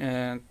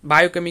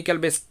biochemical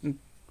base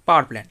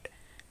power plant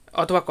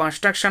অথবা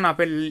construction of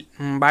A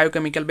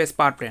biochemical base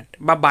power plant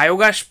বা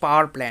বায়োগ্যাস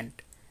পাওয়ার প্ল্যান্ট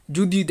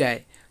যদি দেয়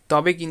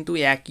তবে কিন্তু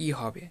একই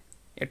হবে,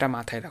 এটা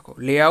মাথায় রাখো।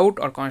 লেআউট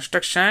আর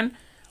কনস্ট্রাকশন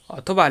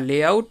অথবা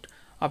লেআউট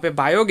অফ এ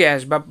বায়োগ্যাস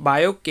বা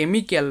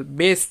বায়োকেমিক্যাল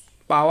বেস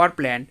পাওয়ার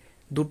প্ল্যান্ট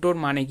দুটোর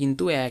মানে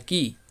কিন্তু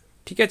একই,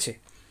 ঠিক আছে।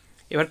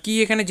 এবার কি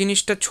এখানে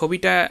জিনিসটা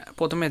ছবিটা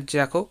প্রথমে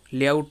দেখো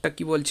লেআউটটা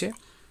কি বলছে।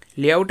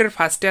 লেআউটের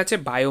ফার্স্টে আছে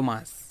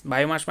বায়োমাস।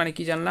 বায়োমাস মানে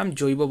কি জানলাম,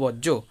 জৈব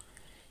বর্জ্য,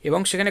 এবং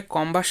সেখানে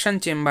কম্বাসন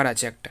চেম্বার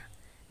আছে একটা,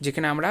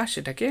 যেখানে আমরা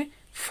সেটাকে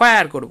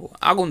ফায়ার করব,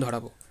 আগুন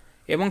ধরাবো।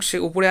 এবং সে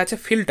উপরে আছে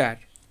ফিল্টার,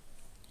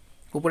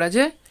 উপরে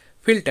আছে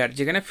ফিল্টার,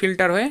 যেখানে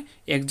ফিল্টার হয়ে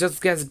এক্সজস্ট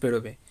গ্যাস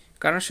বেরোবে,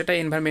 কারণ সেটা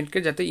এনভায়রনমেন্টকে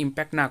যাতে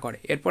ইম্প্যাক্ট না করে।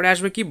 এরপরে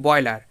আসবে কি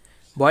বয়লার।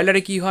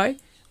 বয়লারে কি হয়,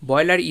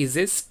 boiler is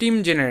a steam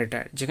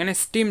generator, যেখানে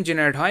স্টিম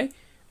জেনারেট হয়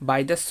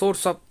by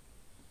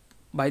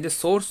the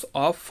source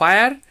of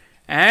fire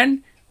and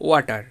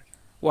water.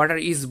 Water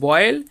is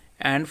boil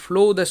and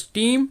flow the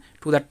steam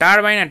to the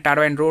turbine and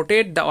turbine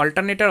rotate the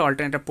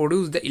alternator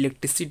produce the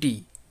electricity.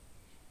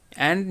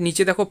 And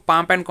নিচে দেখো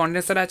pump and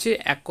condenser আছে।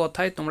 এক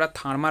কথায় তোমরা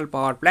thermal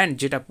power plant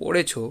যেটা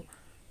পড়েছো,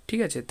 ঠিক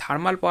আছে,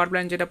 থার্মাল পাওয়ার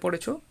প্ল্যান্ট যেটা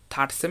পড়েছো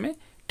থার্ড সেমে,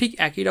 ঠিক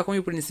একই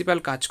রকমই প্রিন্সিপাল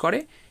কাজ করে।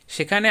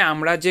 সেখানে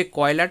আমরা যে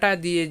কয়লাটা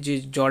দিয়ে যে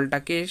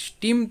জলটাকে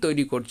স্টিম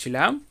তৈরি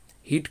করছিলাম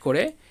হিট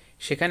করে,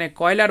 সেখানে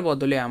কয়লার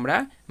বদলে আমরা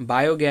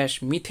বায়োগ্যাস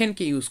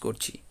মিথেনকে ইউজ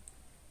করছি।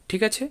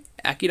 ঠিক আছে,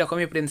 একই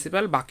রকমই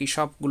প্রিন্সিপাল, বাকি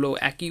সবগুলো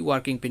একই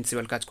ওয়ার্কিং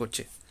প্রিন্সিপাল কাজ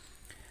করছে।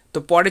 তো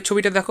পরের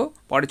ছবিটা দেখো,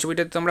 পরের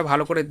ছবিটাতে তোমরা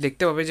ভালো করে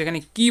দেখতে পাবে যেখানে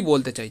কি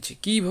বলতে চাইছি,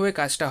 কীভাবে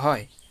কাজটা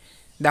হয়।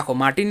 দেখো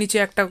মাটির নিচে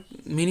একটা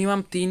মিনিমাম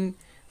 3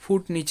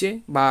 ফুট নিচে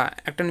বা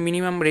একটা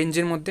মিনিমাম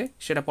রেঞ্জের মধ্যে,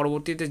 সেটা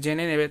পরবর্তীতে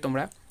জেনে নেবে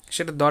তোমরা,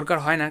 সেটা দরকার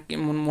হয় না।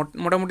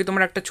 মোটামুটি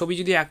তোমরা একটা ছবি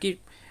যদি একই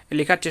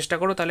লেখার চেষ্টা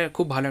করো তাহলে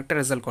খুব ভালো একটা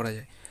রেজাল্ট করা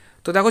যায়।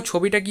 তো দেখো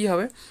ছবিটা কি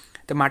হবে,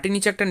 তো মাটির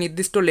নিচে একটা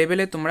নির্দিষ্ট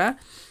লেভেলে তোমরা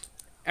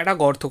একটা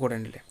গর্ত করে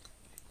নিলে,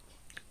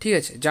 ঠিক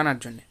আছে, জানার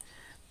জন্যে।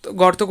 তো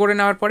গর্ত করে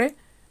নেওয়ার পরে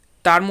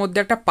তার মধ্যে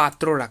একটা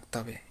পাত্র রাখতে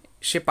হবে।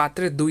 সে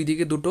পাত্রের দুই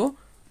দিকে দুটো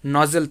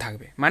নজেল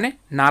থাকবে, মানে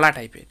নালা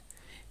টাইপের।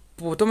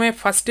 প্রথমে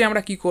ফার্স্টে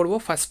আমরা কি করব,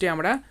 ফার্স্টে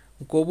আমরা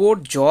গোবর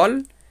জল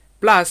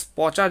প্লাস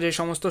পচা যে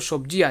সমস্ত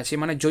সবজি আছে,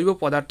 মানে জৈব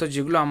পদার্থ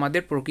যেগুলো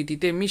আমাদের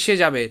প্রকৃতিতে মিশে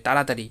যাবে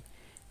তাড়াতাড়ি,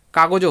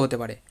 কাগজও হতে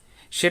পারে,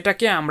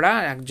 সেটাকে আমরা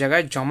এক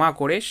জায়গায় জমা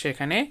করে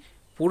সেখানে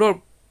পুরো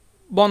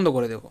বন্ধ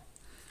করে দেব।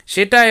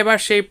 সেটা এবার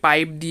সেই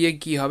পাইপ দিয়ে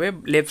কি হবে,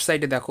 লেফট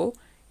সাইডে দেখো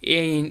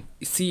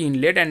সি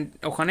ইনলেট, অ্যান্ড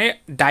ওখানে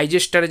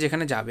ডাইজেস্টারে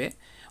যেখানে যাবে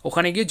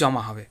ওখানে গিয়ে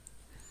জমা হবে।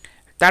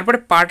 তারপরে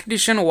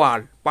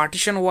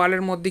পার্টিশন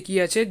ওয়ালের মধ্যে কি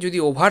আছে, যদি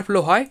ওভারফ্লো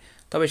হয়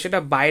তবে সেটা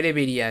বাইরে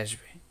বেরিয়ে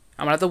আসবে।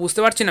 আমরা তো বুঝতে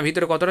পারছি না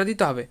ভিতরে কতটা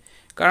দিতে হবে,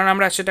 কারণ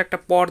আমরা সেটা একটা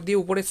পট দিয়ে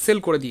উপরে সেল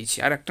করে দিয়েছি।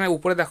 আর একটা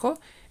উপরে দেখো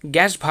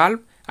গ্যাস ভাল্ব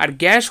আর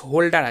গ্যাস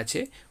হোল্ডার আছে,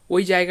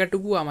 ওই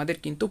জায়গাটুকু আমাদের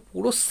কিন্তু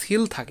পুরো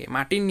সিল থাকে।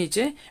 মাটির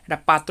নিচে একটা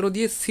পাত্র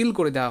দিয়ে সিল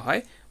করে দেওয়া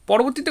হয়,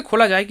 পরবর্তীতে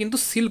খোলা যায় কিন্তু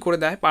সিল করে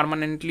দেওয়া হয়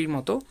পার্মানেন্টলির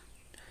মতো।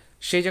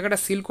 সেই জায়গাটা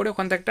সিল করে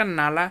ওখান থেকে একটা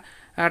নালা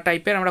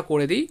টাইপের আমরা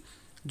করে দিই,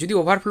 যদি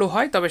ওভারফ্লো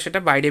হয় তবে সেটা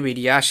বাইরে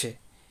বেরিয়ে আসে।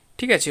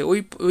 ঠিক আছে,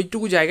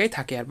 ওইটুকু জায়গায়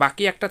থাকে। আর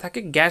বাকি একটা থাকে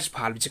গ্যাস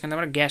ভাল্ব, যেখানে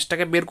আমরা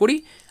গ্যাসটাকে বের করি।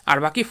 আর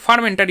বাকি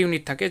ফার্মেন্টার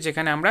ইউনিট থাকে,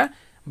 যেখানে আমরা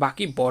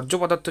বাকি বর্জ্য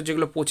পদার্থ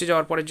যেগুলো পচে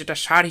যাওয়ার পরে যেটা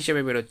সার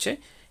হিসেবে বেরোচ্ছে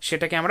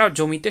সেটাকে আমরা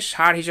জমিতে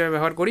সার হিসেবে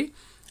ব্যবহার করি,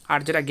 আর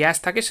যেটা গ্যাস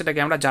থাকে সেটাকে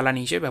আমরা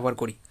জ্বালানি হিসেবে ব্যবহার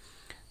করি।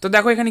 তো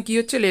দেখো এখানে কি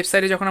হচ্ছে, লেফট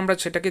সাইডে যখন আমরা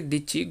সেটাকে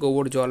দিচ্ছি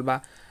গোবর জল বা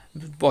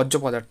বর্জ্য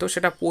পদার্থ,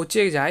 সেটা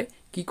পচে যায়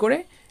কি করে,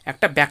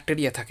 একটা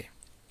ব্যাকটেরিয়া থাকে।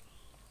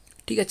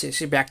 ঠিক আছে,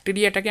 সেই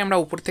ব্যাকটেরিয়াটাকে আমরা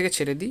উপর থেকে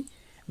ছেড়ে দিই।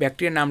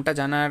 ব্যাকটেরিয়ার নামটা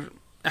জানার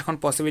এখন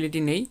পসিবিলিটি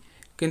নেই,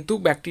 কিন্তু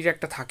ব্যাকটেরিয়া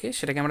একটা থাকে,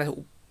 সেটাকে আমরা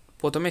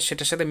প্রথমে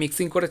সেটার সাথে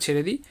মিক্সিং করে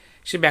ছেড়ে দিই।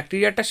 সেই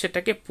ব্যাকটেরিয়াটা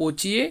সেটাকে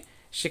পচিয়ে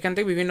সেখান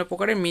থেকে বিভিন্ন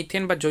প্রকারের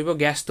মিথেন বা জৈব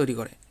গ্যাস তৈরি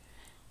করে,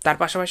 তার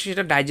পাশাপাশি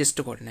সেটা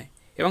ডাইজেস্টও করে নেয়,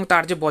 এবং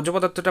তার যে বর্জ্য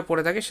পদার্থটা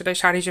পড়ে থাকে সেটাই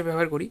সার হিসেবে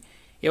ব্যবহার করি।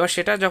 এবার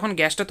সেটা যখন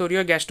গ্যাসটা তৈরি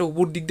হয়, গ্যাসটা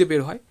উপর দিক দিয়ে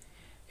বের হয়,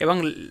 এবং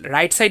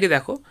রাইট সাইডে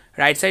দেখো,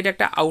 রাইট সাইডে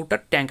একটা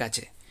আউটার ট্যাঙ্ক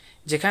আছে,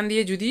 যেখান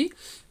দিয়ে যদি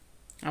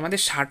আমাদের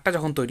সারটা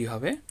যখন তৈরি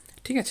হবে,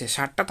 ঠিক আছে,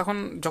 সারটা তখন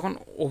যখন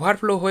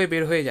ওভারফ্লো হয়ে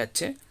বের হয়ে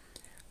যাচ্ছে,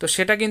 তো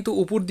সেটা কিন্তু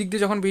উপর দিক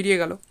দিয়ে যখন বেরিয়ে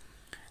গেল,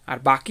 আর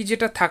বাকি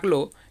যেটা থাকলো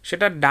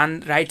সেটা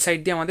রাইট সাইড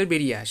দিয়ে আমাদের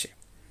বেরিয়ে আসে।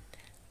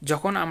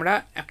 যখন আমরা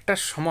একটা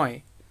সময়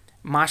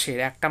মাসের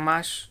একটা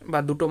মাস বা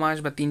 2 মাস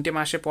বা 3টে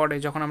মাসে পরে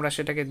যখন আমরা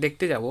সেটাকে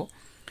দেখতে যাব,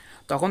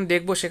 তখন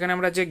দেখবো সেখানে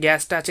আমরা যে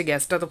গ্যাসটা আছে,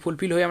 গ্যাসটা তো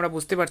ফুলফিল হয়ে আমরা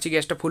বুঝতে পারছি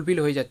গ্যাসটা ফুলফিল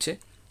হয়ে যাচ্ছে,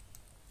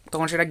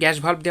 তখন সেটা গ্যাস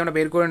ভাল্ব দিয়ে আমরা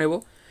বের করে নেব।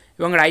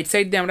 এবং রাইট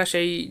সাইড দিয়ে আমরা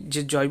সেই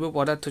যে জৈব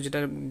পদার্থ, যেটা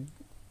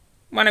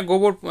মানে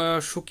গোবর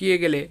শুকিয়ে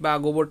গেলে বা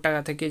গোবরটা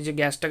থেকে যে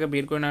গ্যাসটাকে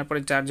বের করে নেওয়ার পরে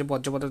যার যে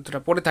বর্জ্য পদার্থটা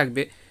পড়ে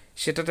থাকবে,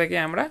 সেটা থেকে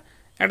আমরা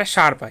একটা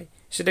সার পাই,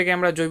 সেটাকে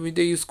আমরা জৈবিক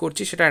দিয়ে ইউজ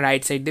করছি, সেটা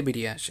রাইট সাইড দিয়ে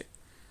বেরিয়ে আসে।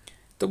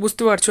 তো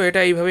বুঝতে পারছো এটা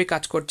এইভাবেই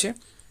কাজ করছে।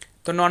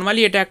 তো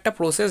নর্মালি এটা একটা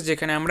প্রসেস,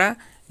 যেখানে আমরা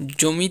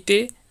জমিতে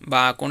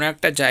বা কোনো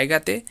একটা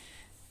জায়গাতে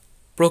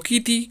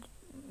প্রকৃতি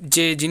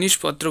যে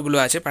জিনিসপত্রগুলো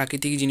আছে,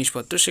 প্রাকৃতিক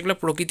জিনিসপত্র, সেগুলো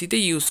প্রকৃতিতে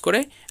ইউজ করে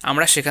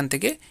আমরা সেখান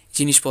থেকে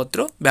জিনিসপত্র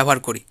ব্যবহার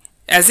করি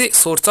as a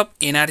source of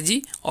energy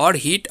or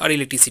hit or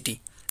electricity,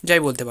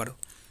 যাই বলতে পারো।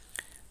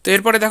 তো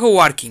এরপরে দেখো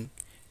ওয়ার্কিং,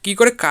 কী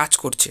করে কাজ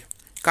করছে।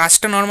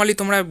 কাজটা নর্মালি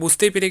তোমরা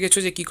বুঝতেই পেরে গেছো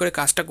যে কী করে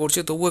কাজটা করছে,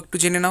 তবুও একটু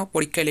জেনে নাও,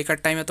 পরীক্ষায় লেখার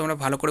টাইমে তোমরা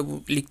ভালো করে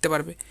লিখতে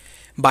পারবে।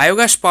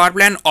 Biogas power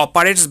plant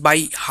operates by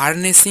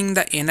harnessing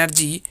the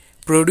energy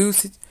produce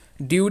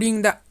during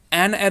the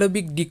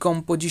anaerobic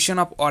decomposition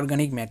of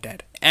organic matter.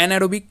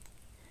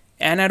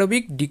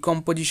 Anaerobic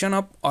decomposition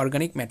of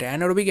organic matter.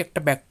 Anaerobic একটা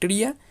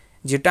ব্যাকটেরিয়া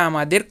যেটা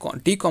আমাদের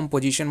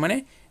ডিকম্পোজিশন মানে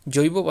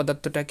জৈব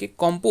পদার্থটাকে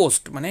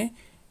কম্পোস্ট মানে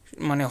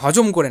মানে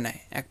হজম করে নেয়,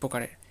 এক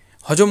প্রকারের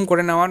হজম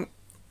করে নেওয়ার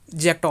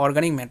যে একটা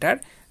অর্গানিক ম্যাটার,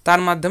 তার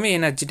মাধ্যমে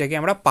এনার্জিটাকে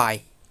আমরা পাই।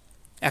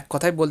 এক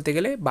কথায় বলতে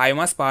গেলে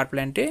biomass power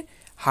প্ল্যান্টে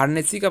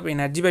harnessing of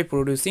energy by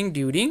producing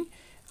during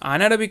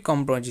আনারবিক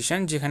composition,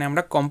 যেখানে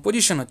আমরা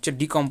কম্পোজিশন হচ্ছে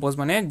ডিকম্পোজ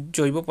মানে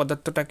জৈব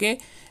পদার্থটাকে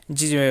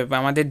যে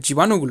আমাদের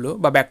জীবাণুগুলো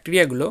বা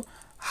ব্যাকটেরিয়াগুলো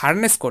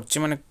হার্নেস করছে,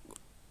 মানে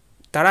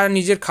তারা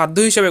নিজের খাদ্য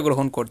হিসেবে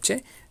গ্রহণ করছে,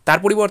 তার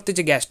পরিবর্তে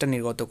যে গ্যাসটা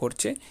নির্গত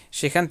করছে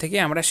সেখান থেকে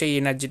আমরা সেই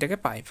এনার্জিটাকে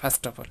পাই।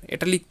 ফার্স্ট অফ অল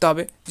এটা লিখতে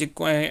হবে যে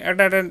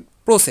একটা একটা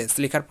প্রসেস,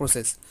 লেখার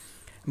process.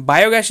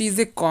 Biogas is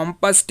a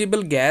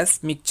কম্পাস্টিবল gas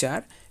mixture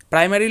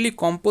primarily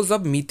compose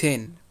of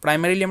methane,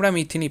 primarily আমরা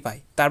মিথেনই পাই।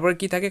 তারপরে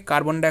কি থাকে,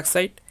 কার্বন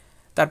ডাইঅক্সাইড,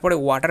 তারপরে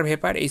ওয়াটার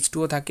ভেপার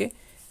H2O থাকে,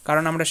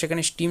 কারণ আমরা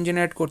সেখানে স্টিম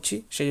জেনারেট করছি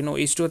সেই জন্য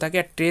H2O থাকে,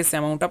 আর trace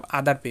amount of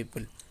other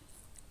people,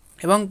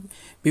 এবং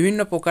বিভিন্ন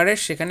প্রকারের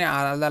সেখানে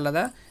আলাদা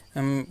আলাদা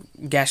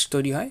গ্যাস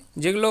তৈরি হয়,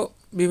 যেগুলো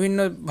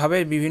বিভিন্নভাবে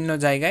বিভিন্ন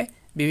জায়গায়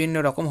বিভিন্ন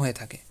রকম হয়ে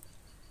থাকে।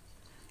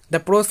 The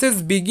process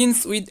begins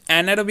with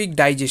anaerobic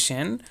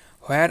digestion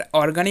where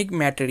organic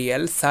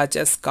material such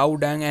as cow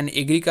dung and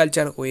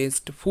agriculture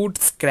waste, food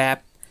scrap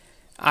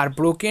are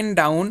broken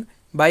down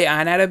by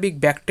anaerobic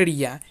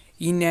bacteria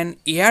in an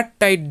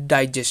airtight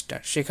digester,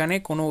 সেখানে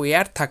কোনো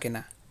এয়ার থাকে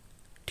না,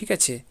 ঠিক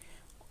আছে।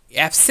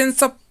 অ্যাবসেন্স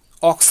অফ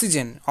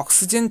অক্সিজেন,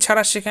 অক্সিজেন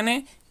ছাড়া সেখানে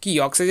কি,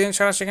 oxygen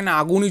ছাড়া সেখানে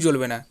আগুনই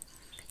জ্বলবে না।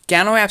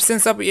 কেন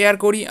অ্যাবসেন্স অফ এয়ার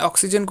করি,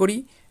 অক্সিজেন করি,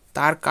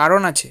 তার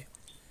কারণ আছে।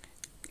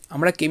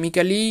 আমরা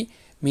কেমিক্যালি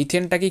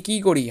মিথেনটাকে কি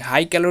করি,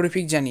 হাই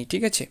ক্যালোরিফিক জানি,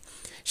 ঠিক আছে।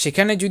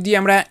 সেখানে যদি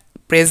আমরা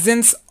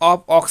প্রেজেন্স অফ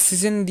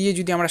অক্সিজেন দিয়ে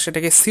যদি আমরা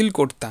সেটাকে সিল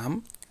করতাম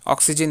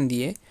অক্সিজেন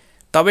দিয়ে,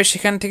 তবে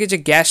সেখান থেকে যে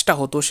গ্যাসটা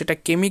হতো সেটা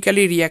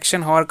কেমিক্যালি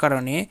রিয়াকশান হওয়ার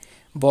কারণে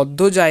বদ্ধ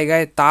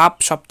জায়গায় তাপ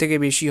সবথেকে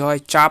বেশি হয়,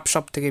 চাপ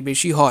সবথেকে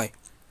বেশি হয়,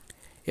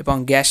 এবং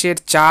গ্যাসের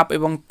চাপ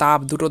এবং তাপ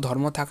দুটো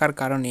ধর্ম থাকার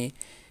কারণে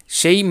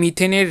সেই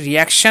মিথেনের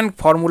রিয়াকশান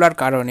ফর্মুলার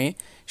কারণে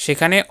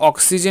সেখানে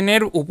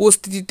অক্সিজেনের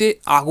উপস্থিতিতে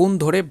আগুন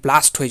ধরে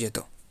ব্লাস্ট হয়ে যেত।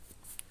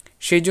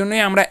 সেই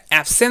জন্যই আমরা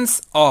অ্যাবসেন্স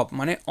অফ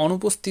মানে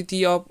অনুপস্থিতি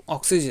অফ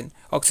অক্সিজেন,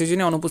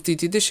 অক্সিজেনের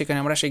অনুপস্থিতিতে সেখানে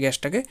আমরা সেই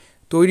গ্যাসটাকে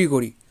তৈরি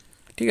করি,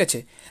 ঠিক আছে।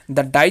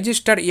 The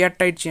digester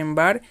airtight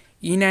chamber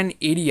in an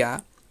area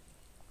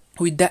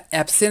with the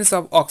absence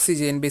of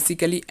oxygen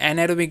basically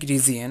anaerobic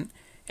region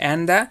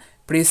and the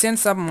presence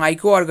of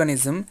micro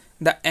organism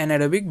the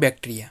anaerobic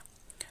bacteria.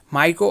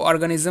 Micro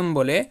organism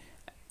বলে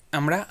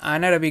আমরা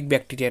অ্যানারোবিক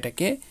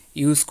ব্যাকটেরিয়াটাকে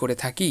ইউজ করে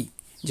থাকি,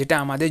 যেটা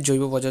আমাদের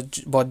জৈব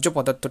বর্জ্য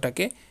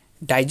পদার্থটাকে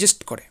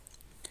ডাইজেস্ট করে,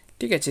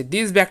 ঠিক আছে।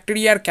 This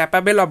bacteria R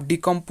capable of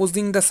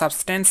ডিকম্পোজিং the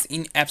substance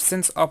in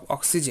absence of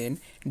oxygen.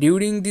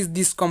 During this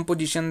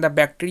ডিসকম্পোজিশন the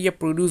bacteria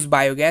produce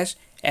biogas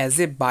as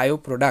a bio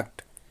product,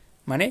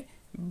 মানে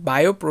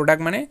বায়ো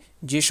প্রোডাক্ট মানে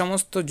যে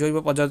সমস্ত জৈব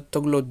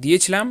পদার্থগুলো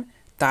দিয়েছিলাম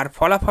তার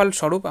ফলাফল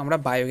স্বরূপ আমরা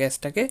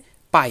বায়োগ্যাসটাকে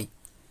পাই।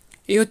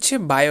 এই হচ্ছে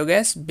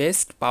বায়োগ্যাস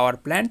বেসড পাওয়ার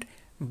প্ল্যান্ট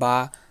বা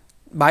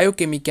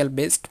বায়োকেমিক্যাল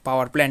বেসড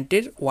পাওয়ার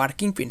প্ল্যান্টের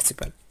ওয়ার্কিং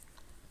প্রিন্সিপাল,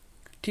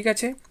 ঠিক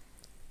আছে।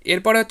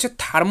 এরপরে হচ্ছে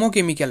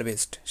থার্মোকেমিক্যাল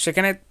বেসড।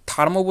 সেখানে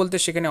থার্মো বলতে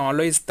সেখানে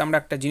অলওয়েজ আমরা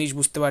একটা জিনিস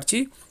বুঝতে পারছি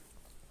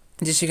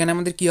যে সেখানে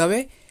আমাদের কি হবে,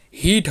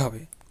 হিট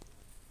হবে,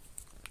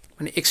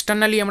 মানে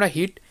এক্সটার্নালি আমরা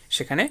হিট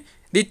সেখানে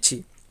দিচ্ছি।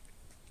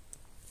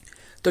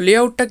 তো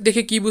লেআউটটা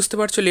দেখে কি বুঝতে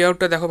পারছো,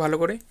 লেআউটটা দেখো ভালো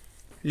করে,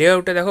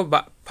 লেআউটটা দেখো।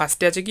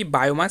 ফার্স্টে আছে কি,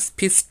 বায়োমাস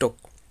ফিডস্টক,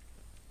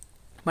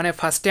 মানে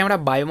ফার্স্টে আমরা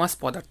বায়োমাস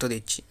পদার্থ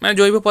দিচ্ছি, মানে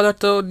জৈব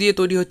পদার্থ দিয়ে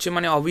তৈরি হচ্ছে,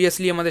 মানে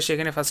অবভিয়াসলি আমাদের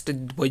সেখানে ফার্স্টে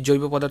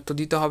জৈব পদার্থ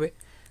দিতে হবে।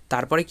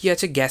 তারপরে কি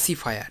আছে,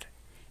 গ্যাসিফায়ার।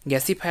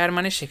 গ্যাসিফায়ার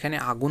মানে সেখানে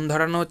আগুন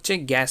ধরানো হচ্ছে,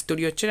 গ্যাস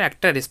তৈরি হচ্ছে,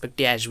 একটা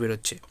রেসপেক্টে অ্যাশ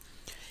বেরোচ্ছে,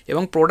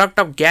 এবং প্রোডাক্ট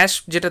অফ গ্যাস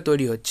যেটা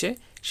তৈরি হচ্ছে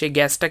সেই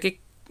গ্যাসটাকে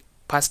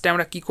ফার্স্টে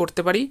আমরা কি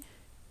করতে পারি,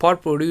 for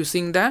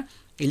producing the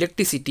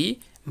electricity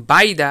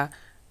by the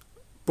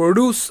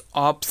produce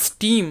of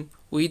steam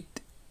with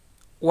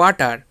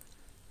water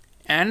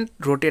and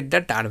rotate the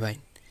turbine.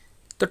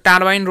 তো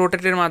টারবাইন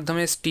রোটেটের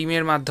মাধ্যমে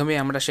স্টিমের মাধ্যমে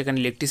আমরা সেখানে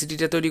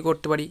ইলেকট্রিসিটিটা তৈরি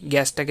করতে পারি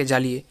গ্যাসটাকে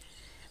জ্বালিয়ে,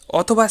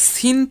 অথবা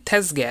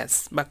সিনথেস গ্যাস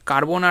বা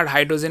কার্বন আর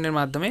হাইড্রোজেনের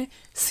মাধ্যমে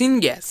সিন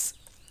গ্যাস,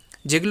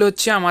 যেগুলো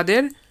হচ্ছে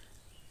আমাদের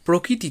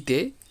প্রকৃতিতে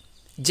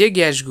যে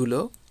গ্যাসগুলো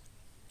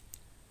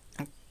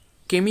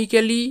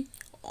কেমিক্যালি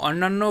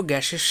অন্যান্য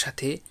গ্যাসের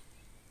সাথে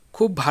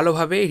খুব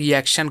ভালোভাবে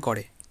রিয়াকশান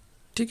করে,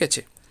 ঠিক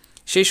আছে,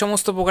 সেই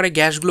সমস্ত প্রকারের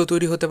গ্যাসগুলো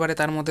তৈরি হতে পারে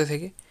তার মধ্যে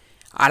থেকে।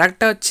 আর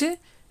একটা হচ্ছে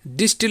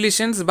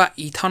ডিস্টিলেশনস বা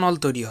ইথানল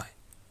তৈরি হয়,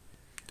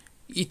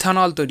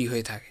 ইথানল তৈরি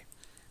হয়ে থাকে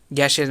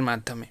গ্যাসের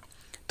মাধ্যমে।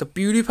 তো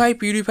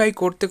পিউরিফাই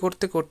করতে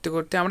করতে করতে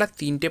করতে আমরা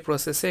তিনটে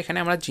প্রসেসে এখানে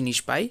আমরা জিনিস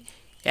পাই।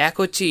 এক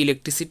হচ্ছে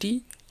ইলেকট্রিসিটি,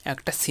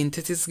 একটা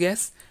সিনথেসিস গ্যাস,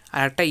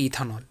 আর একটা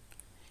ইথানল।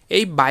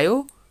 এই বায়ো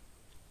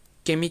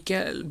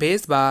কেমিক্যাল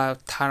বেস বা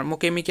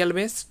থার্মোকেমিক্যাল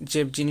বেস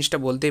যে জিনিসটা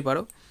বলতেই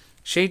পারো,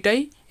 সেইটাই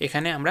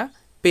এখানে আমরা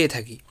পেয়ে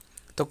থাকি।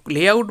 তো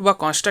লেআউট বা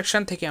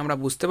কনস্ট্রাকশন থেকে আমরা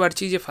বুঝতে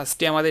পারছি যে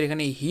ফার্স্টে আমাদের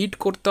এখানে হিট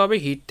করতে হবে,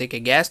 হিট থেকে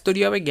গ্যাস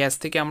তৈরি হবে, গ্যাস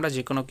থেকে আমরা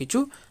যে কোনো কিছু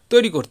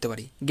তৈরি করতে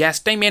পারি,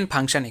 গ্যাসটাই মেন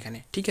ফাংশন এখানে,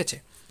 ঠিক আছে।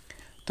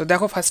 তো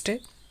দেখো ফার্স্টে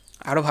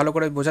আরও ভালো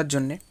করে বোঝার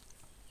জন্যে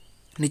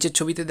নিচের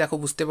ছবিতে দেখো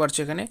বুঝতে পারছো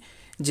এখানে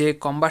যে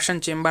কম্বাশন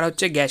চেম্বার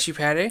হচ্ছে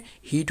গ্যাসিফায়ারে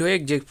হিট হয়ে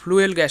যে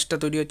ফুয়েল গ্যাসটা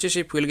তৈরি হচ্ছে,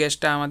 সেই ফুয়েল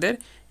গ্যাসটা আমাদের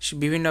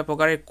বিভিন্ন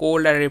প্রকারের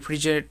কোল্ড আর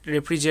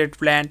রেফ্রিজারেট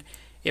প্ল্যান্ট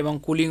এবং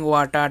cooling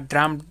water,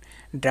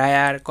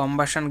 dryer,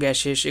 combustion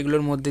gases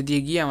এগুলোর মধ্যে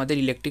দিয়ে গিয়ে আমাদের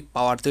ইলেকট্রিক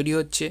পাওয়ার তৈরি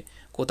হচ্ছে,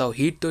 কোথাও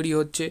হিট তৈরি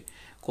হচ্ছে,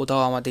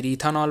 কোথাও আমাদের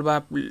ইথানল বা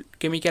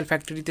কেমিক্যাল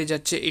ফ্যাক্টরিতে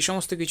যাচ্ছে। এই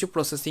সমস্ত কিছু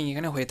প্রসেসিং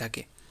এখানে হয়ে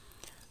থাকে।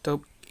 তো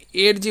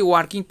এর যে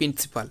working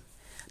principal,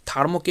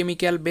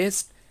 থার্মোকেমিক্যাল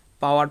based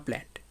power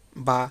plant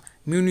বা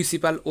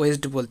মিউনিসিপ্যাল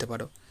ওয়েস্ট বলতে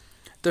পারো।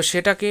 তো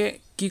সেটাকে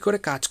কি করে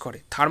কাজ করে?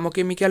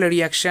 থার্মোকেমিক্যাল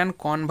reaction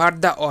convert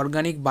the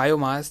organic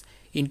biomass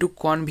into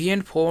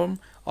কনভিয়েন্ট form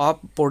of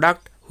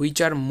product which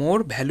are more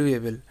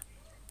valuable.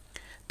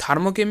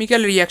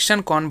 Thermo-chemical reaction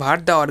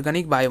convert the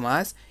organic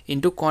biomass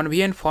into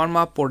convenient form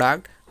of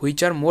product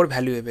which are more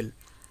valuable।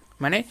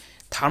 মানে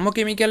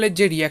থার্মোকেমিক্যালের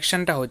যে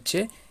রিয়াকশানটা হচ্ছে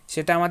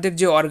সেটা আমাদের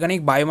যে অর্গানিক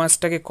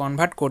বায়োমাসটাকে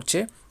কনভার্ট করছে,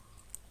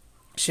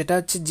 সেটা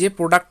হচ্ছে যে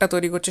প্রোডাক্টটা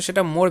তৈরি করছে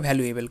সেটা মোর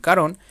ভ্যালুয়েবল,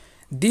 কারণ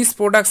this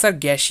products R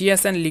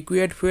gaseous and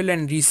liquid fuel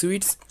and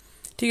রিসুইটস।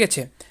 ঠিক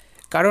আছে,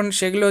 কারণ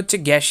সেগুলো হচ্ছে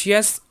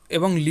গ্যাসিয়াস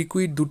এবং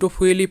লিকুইড দুটো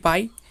ফুয়েলই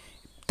পাই,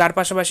 তার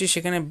পাশাপাশি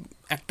সেখানে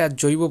একটা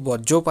জৈব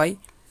বর্জ্য পাই।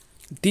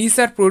 This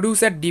R produce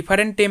at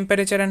different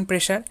temperature and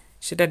pressure,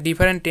 সেটা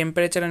ডিফারেন্ট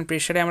টেম্পারেচার অ্যান্ড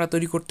প্রেশারে আমরা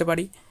তৈরি করতে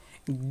পারি।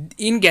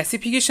 In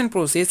gasification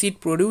process it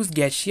produce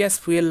gaseous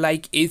fuel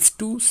like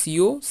H2,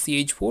 CO,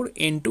 CH4,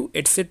 N2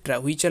 etcetera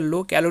which are low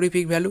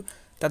calorific value,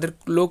 তাদের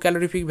লো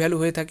ক্যালোরিফিক ভ্যালু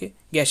হয়ে থাকে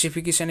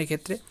গ্যাসিফিকেশনের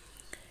ক্ষেত্রে।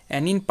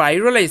 And in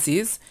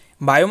pyrolysis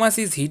biomass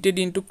is heated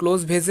into close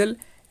vessel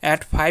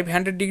at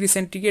 500 degree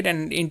centigrade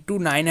and into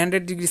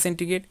 900 degree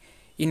centigrade.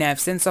 In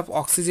absence of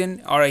oxygen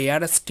or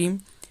air steam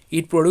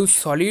it produces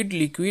solid,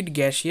 liquid,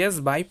 gaseous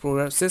by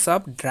process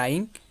of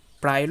drying,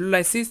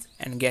 pyrolysis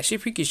and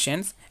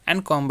gasifications and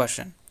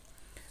combustion।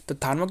 তো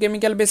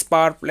থার্মোকেমিক্যাল base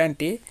power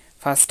প্ল্যান্টে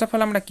first of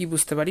all আমরা কী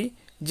বুঝতে পারি,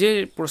 যে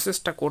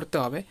প্রসেসটা করতে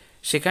হবে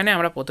সেখানে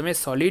আমরা প্রথমে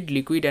সলিড,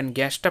 লিকুইড অ্যান্ড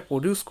গ্যাসটা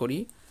প্রডিউস করি।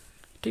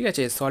 ঠিক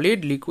আছে, সলিড,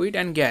 লিকুইড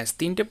অ্যান্ড গ্যাস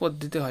তিনটে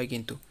পদ্ধতিতে হয়,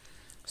 কিন্তু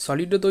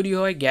সলিডও তৈরি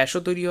হয়, গ্যাসও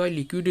তৈরি হয়,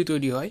 লিকুইডও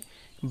তৈরি হয়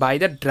বাই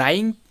দ্য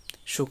ড্রাইং,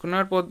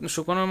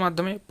 শুকনোর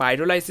মাধ্যমে,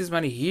 পাইরোলাইসিস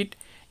মানে হিট,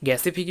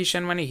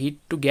 গ্যাসিফিকেশন মানে hit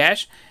two gas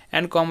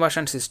and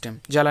combustion system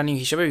জ্বালানি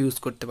হিসেবে ইউজ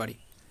করতে পারি।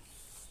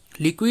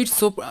 Liquid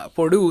so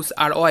produce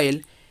R oil,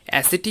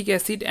 acetic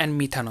acid and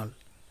methanol.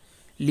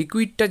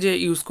 লিকুইডটা যে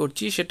ইউজ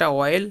করছি সেটা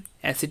oil,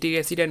 acetic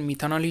acid and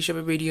methanol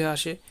হিসেবে বেরিয়ে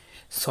আসে।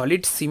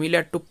 Solid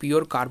similar to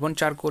pure carbon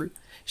charcoal,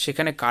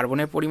 সেখানে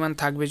কার্বনের পরিমাণ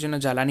থাকবে জন্য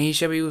জ্বালানি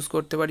হিসেবে ইউজ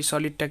করতে পারি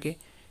সলিডটাকে।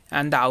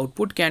 And the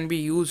output can be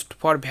used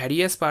for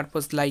various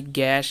purpose like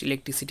gas,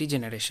 electricity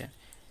generation.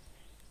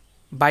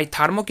 By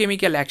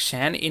thermochemical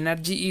action,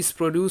 energy is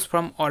produced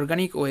from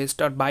organic waste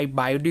or by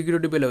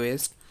biodegradable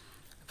waste.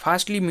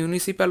 Firstly,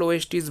 municipal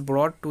waste is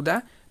brought to the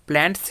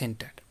plant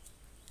center.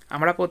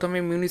 আমরা প্রথমে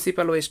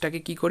municipal ওয়েস্টটাকে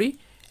কী করি,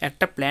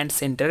 একটা plant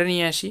সেন্টারে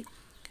নিয়ে আসি।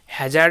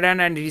 হ্যাজার্ডান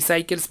and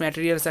রিসাইকেলস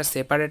materials R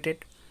separated,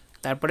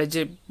 তারপরে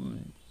যে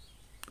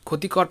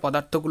ক্ষতিকর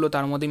পদার্থগুলো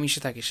তার মধ্যে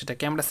মিশে থাকে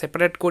সেটাকে আমরা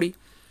সেপারেট করি।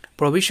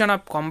 Provision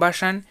of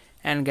combustion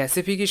and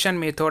gasification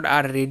method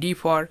R ready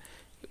for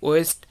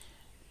West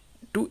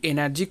two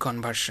energy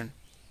conversion.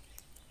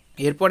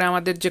 এরপরে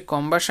আমাদের যে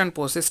কম্বাশন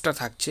প্রসেসটা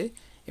থাকছে,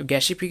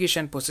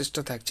 গ্যাসিফিকেশান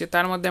প্রসেসটা থাকছে,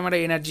 তার মধ্যে আমরা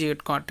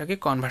এনার্জিটাকে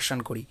কনভার্সন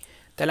করি।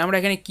 তাহলে আমরা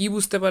এখানে কি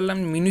বুঝতে পারলাম,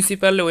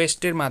 মিউনিসিপ্যাল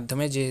ওয়েস্টের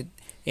মাধ্যমে যে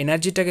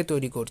এনার্জিটাকে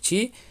তৈরি করছি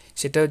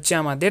সেটা হচ্ছে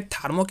আমাদের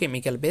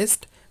থার্মোকেমিক্যাল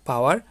বেসড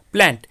পাওয়ার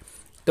প্ল্যান্ট।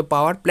 তো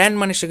পাওয়ার প্ল্যান্ট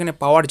মানে সেখানে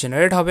পাওয়ার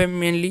জেনারেট হবে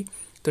মেনলি,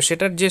 তো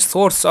সেটার যে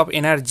সোর্স অফ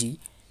এনার্জি,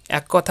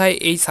 এক কথায়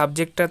এই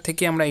সাবজেক্টটা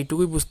থেকে আমরা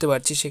এইটুকুই বুঝতে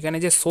পারছি সেখানে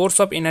যে সোর্স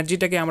অফ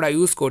এনার্জিটাকে আমরা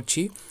ইউজ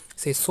করছি,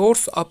 সেই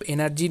সোর্স অফ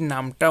এনার্জির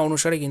নামটা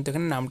অনুসারে কিন্তু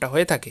এখানে নামটা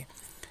হয়ে থাকে।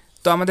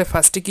 তো আমাদের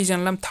ফার্স্টে কী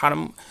জানলাম,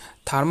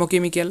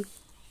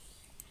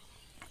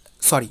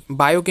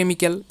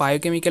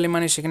 বায়োকেমিক্যালে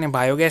মানে সেখানে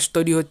বায়োগ্যাস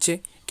তৈরি হচ্ছে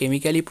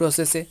কেমিক্যালি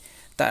প্রসেসে,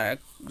 তার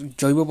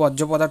জৈব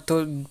বর্জ্য পদার্থ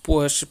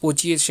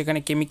পচিয়ে সেখানে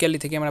কেমিক্যালি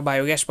থেকে আমরা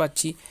বায়োগ্যাস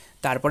পাচ্ছি।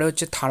 তারপরে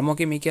হচ্ছে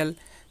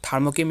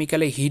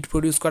থার্মোকেমিক্যালে হিট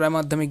প্রডিউস করার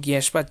মাধ্যমে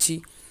গ্যাস পাচ্ছি।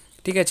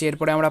 ঠিক আছে,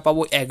 এরপরে আমরা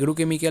পাবো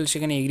অ্যাগ্রোকেমিক্যাল,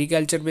 সেখানে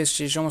এগ্রিকালচার বেস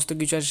যে সমস্ত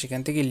কিছু আছে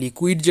সেখান থেকে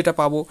লিকুইড যেটা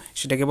পাবো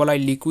সেটাকে বলা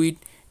হয় লিকুইড।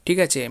 ঠিক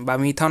আছে, বা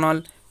মিথানল,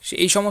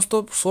 এই সমস্ত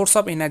সোর্স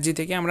অফ এনার্জি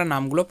থেকে আমরা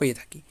নামগুলো পেয়ে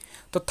থাকি।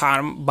 তো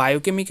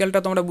বায়োকেমিক্যালটা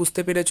তোমরা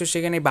বুঝতে পেরেছো,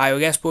 সেখানে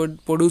বায়োগ্যাস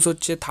প্রডিউস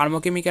হচ্ছে।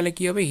 থার্মোকেমিক্যালে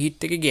কী হবে, হিট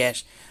থেকে গ্যাস।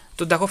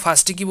 তো দেখো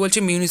ফার্স্টে কী বলছে,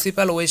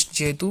 মিউনিসিপ্যাল ওয়েস্ট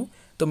যেহেতু,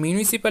 তো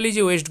মিউনিসিপ্যালি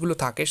যে ওয়েস্টগুলো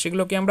থাকে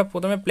সেগুলোকে আমরা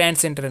প্রথমে প্ল্যান্ট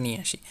সেন্টারে নিয়ে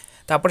আসি,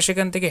 তারপর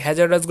সেখান থেকে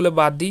হ্যাজার্ডাসগুলো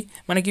বাদ দিই।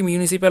 মানে কি,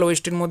 মিউনিসিপ্যাল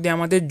ওয়েস্টের মধ্যে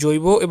আমাদের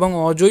জৈব এবং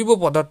অজৈব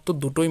পদার্থ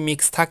দুটোই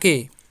মিক্স থাকে।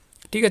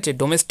 ঠিক আছে,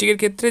 ডোমেস্টিকের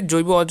ক্ষেত্রে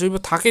জৈব অজৈব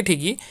থাকে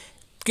ঠিকই,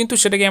 কিন্তু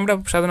সেটাকে আমরা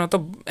সাধারণত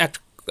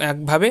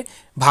একভাবে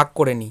ভাগ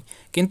করে নিই,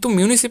 কিন্তু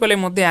মিউনিসিপ্যালের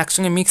মধ্যে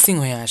একসঙ্গে মিক্সিং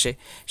হয়ে আসে।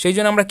 সেই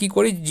জন্য আমরা কী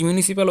করি,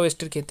 মিউনিসিপ্যাল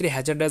ওয়েস্টের ক্ষেত্রে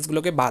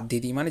হ্যাজার্ডাসগুলোকে বাদ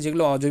দিয়ে দিই, মানে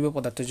যেগুলো অজৈব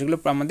পদার্থ, যেগুলো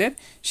আমাদের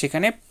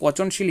সেখানে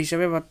পচনশীল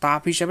হিসাবে বা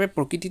তাপ হিসাবে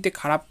প্রকৃতিতে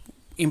খারাপ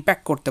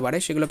ইম্প্যাক্ট করতে পারে,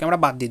 সেগুলোকে আমরা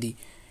বাদ দিয়ে দিই।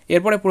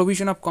 এরপরে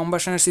প্রভিশন অফ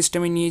কম্বাশনের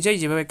সিস্টেমে নিয়ে যাই,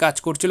 যেভাবে কাজ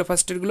করছিল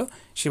ফার্স্টেরগুলো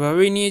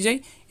সেভাবেই নিয়ে যাই।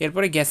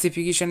 এরপরে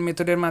গ্যাসিফিকেশন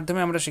মেথডের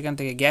মাধ্যমে আমরা সেখান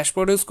থেকে গ্যাস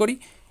প্রডিউস করি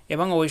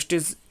এবং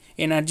ওয়েস্টেজ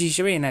এনার্জি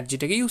হিসেবে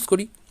এনার্জিটাকে ইউজ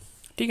করি।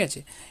 ঠিক আছে,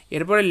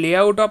 এরপরে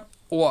layout of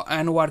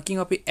and working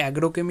of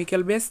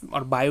agrochemical base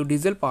R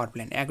biodiesel power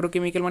plant.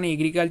 Agrochemical মানে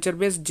এগ্রিকালচার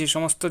বেস, যে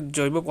সমস্ত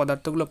জৈব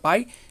পদার্থগুলো পাই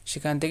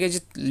সেখান থেকে যে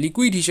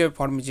লিকুইড হিসেবে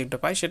ফর্মে যেটা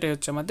পাই সেটাই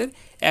হচ্ছে আমাদের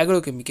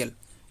agrochemical.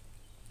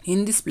 In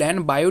this plant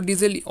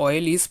biodiesel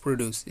oil is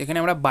produce. এখানে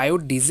আমরা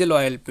বায়োডিজেল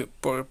অয়েল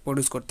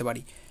প্রডিউস করতে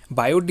পারি।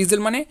 বায়োডিজেল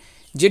মানে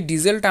যে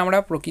ডিজেলটা আমরা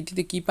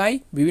প্রকৃতিতে কী পাই,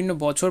 বিভিন্ন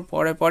বছর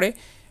পরে পরে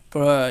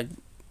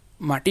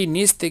মাটির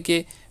নিচ থেকে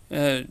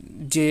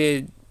যে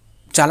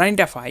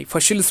জ্বালানিটা পাই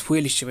ফসিলস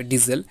ফুয়েল হিসেবে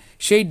ডিজেল,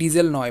 সেই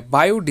ডিজেল নয়,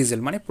 বায়োডিজেল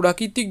মানে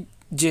প্রাকৃতিক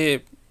যে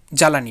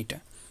জ্বালানিটা।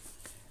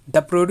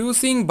 The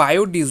producing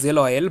biodiesel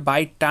oil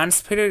by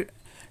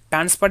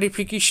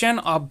ট্রান্সফারিফিকেশন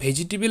of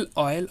vegetable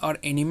oil or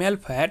animal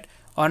fat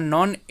or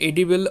non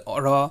edible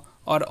র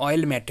অর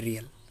অয়েল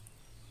ম্যাটেরিয়াল।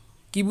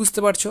 কী বুঝতে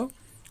পারছো?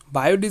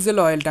 বায়োডিজেল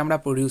অয়েলটা আমরা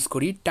প্রডিউস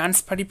করি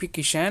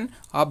ট্রান্সফারিফিকেশান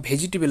of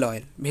vegetable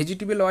oil.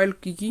 Vegetable oil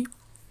কী কী?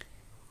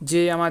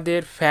 যে আমাদের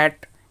ফ্যাট,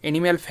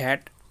 অ্যানিম্যাল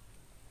ফ্যাট,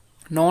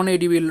 নন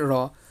এডিবল র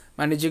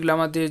মানে যেগুলো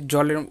আমাদের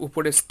জলের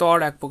উপরে স্তর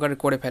এক প্রকার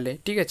করে ফেলে।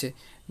 ঠিক আছে,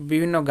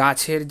 বিভিন্ন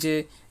গাছের যে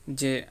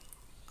যে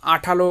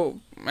আঠালো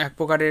এক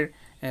প্রকারের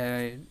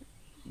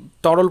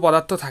তরল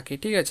পদার্থ থাকে,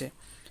 ঠিক আছে,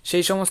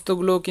 সেই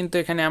সমস্তগুলো কিন্তু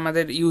এখানে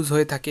আমাদের ইউজ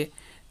হয়ে থাকে।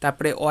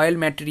 তারপরে অয়েল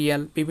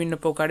ম্যাটেরিয়াল, বিভিন্ন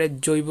প্রকারের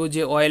জৈব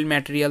যে অয়েল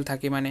ম্যাটেরিয়াল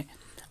থাকে, মানে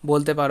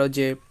বলতে পারো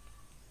যে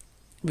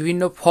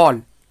বিভিন্ন ফল,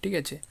 ঠিক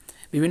আছে,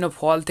 বিভিন্ন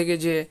ফল থেকে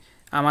যে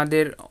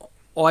আমাদের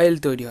অয়েল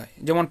তৈরি হয়,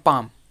 যেমন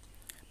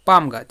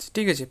পাম গাছ,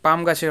 ঠিক আছে, পাম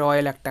গাছের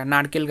অয়েল একটা,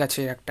 নারকেল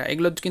গাছের একটা,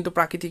 এগুলো কিন্তু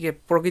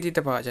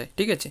প্রকৃতিতে পাওয়া যায়।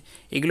 ঠিক আছে,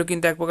 এগুলো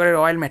কিন্তু এক প্রকারের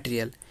অয়েল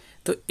ম্যাটেরিয়াল।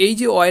 তো এই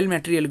যে অয়েল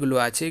ম্যাটেরিয়ালগুলো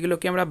আছে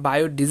এগুলোকে আমরা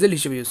বায়োডিজেল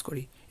হিসেবে ইউজ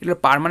করি। এগুলো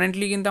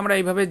পার্মানেন্টলি কিন্তু আমরা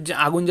এইভাবে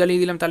আগুন জ্বালিয়ে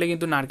দিলাম তাহলে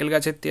কিন্তু নারকেল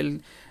গাছের তেল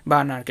বা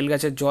নারকেল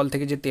গাছের জল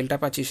থেকে যে তেলটা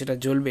পাচ্ছি সেটা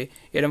জ্বলবে,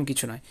 এরকম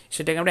কিছু নয়।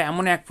 সেটাকে আমরা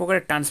এমন এক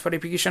প্রকারের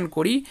ট্রান্সফারিফিকেশন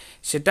করি,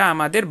 সেটা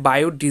আমাদের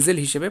বায়োডিজেল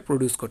হিসেবে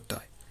প্রডিউস করতে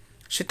হয়।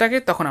 সেটাকে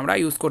তখন আমরা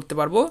ইউজ করতে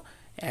পারবো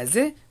অ্যাজ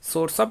এ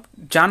সোর্স অফ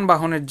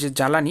যানবাহনের যে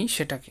জ্বালানি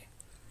সেটাকে।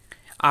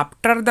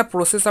 After the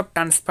process of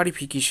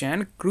ট্রান্সফারিফিকেশন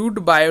crude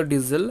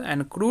biodiesel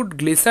and crude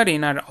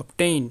glycerine R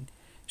obtain.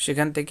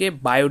 সেখান থেকে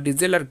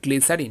বায়োডিজেল আর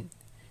গ্লিসারিন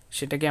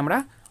সেটাকে আমরা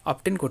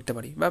অবটেন করতে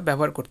পারি বা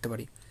ব্যবহার করতে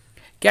পারি।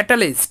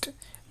 Catalyst,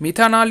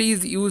 methanol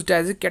is used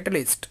as a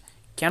catalyst.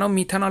 কেন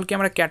মিথানলকে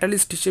আমরা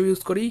ক্যাটালিস্ট হিসেবে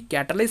ইউজ করি?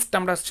 ক্যাটালিস্ট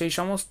আমরা সেই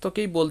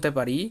সমস্তকেই বলতে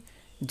পারি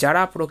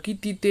যারা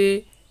প্রকৃতিতে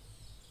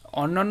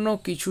অন্যান্য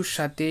কিছুর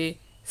সাথে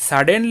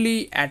সাডেনলি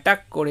অ্যাটাক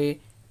করে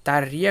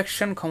তার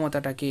রিয়াকশন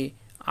ক্ষমতাটাকে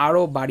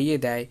আরও বাড়িয়ে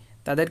দেয়,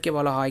 তাদেরকে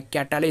বলা হয়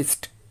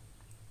ক্যাটালিস্ট।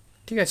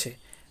 ঠিক আছে,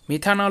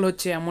 মিথানল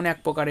হচ্ছে এমন এক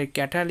প্রকারের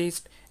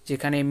ক্যাটালিস্ট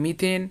যেখানে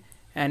methane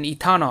and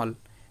ethanol,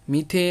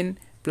 methane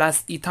plus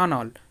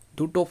ethanol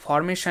দুটো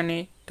ফর্মেশনে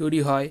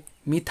তৈরি হয়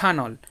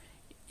মিথানল।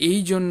 এই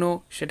জন্য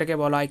সেটাকে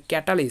বলা হয়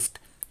ক্যাটালিস্ট,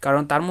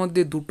 কারণ তার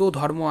মধ্যে দুটো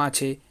ধর্ম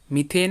আছে,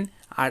 মিথেন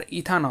আর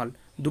ইথানল,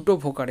 দুটো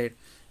প্রকারের।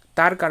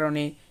 তার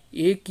কারণে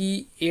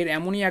এর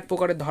এমনই এক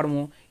প্রকারের ধর্ম,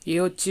 এ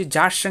হচ্ছে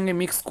যার সঙ্গে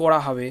মিক্স করা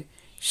হবে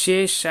সে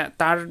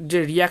তার যে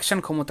রিয়াকশান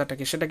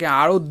ক্ষমতাটাকে সেটাকে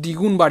আরও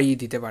দ্বিগুণ বাড়িয়ে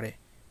দিতে পারে।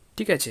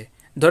 ঠিক আছে,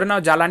 ধরে নাও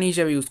জ্বালানি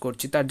হিসেবে ইউজ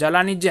করছি, তার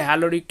জ্বালানির যে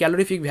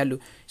ক্যালোরিফিক ভ্যালু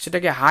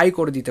সেটাকে হাই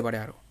করে দিতে পারে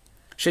আরও,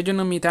 সেই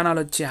জন্য মিথানল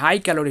হচ্ছে হাই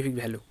ক্যালোরিফিক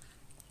ভ্যালু।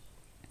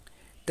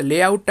 তো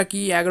লেআউটটা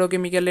কি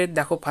অ্যাগ্রোকেমিক্যালের?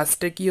 দেখো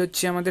ফার্স্টে কি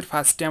হচ্ছে আমাদের,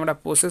 ফার্স্টে আমরা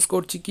প্রসেস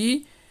করছি কি,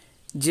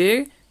 যে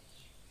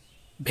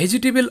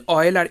ভেজিটেবল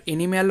অয়েল আর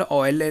অ্যানিম্যাল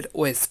অয়েলের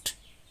ওয়েস্ট,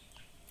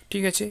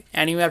 ঠিক আছে,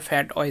 অ্যানিম্যাল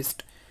ফ্যাট ওয়েস্ট,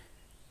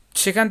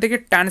 সেখান থেকে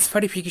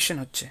ট্রান্সফারিফিকেশন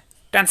হচ্ছে,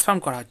 ট্রান্সফর্ম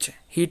করা হচ্ছে,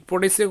 হিট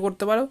প্রোডেসে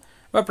করতে পারো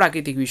বা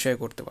প্রাকৃতিক বিষয়ে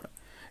করতে পারো।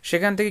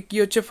 সেখান থেকে কি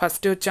হচ্ছে,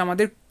 ফার্স্টে হচ্ছে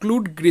আমাদের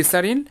ক্রুড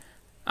গ্লিসারিন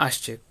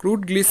আসছে,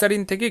 ক্রুড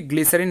গ্লিসারিন থেকে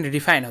গ্লিসারিন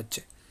রিফাইন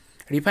হচ্ছে,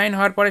 রিফাইন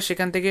হওয়ার পরে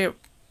সেখান থেকে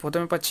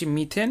প্রথমে পাচ্ছি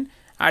মিথেন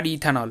আর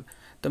ইথানল।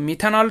 তো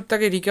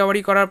মিথানলটাকে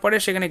রিকভারি করার পরে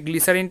সেখানে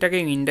গ্লিসারিনটাকে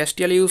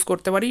ইন্ডাস্ট্রিয়ালি ইউজ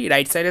করতে পারি,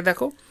 রাইট সাইডে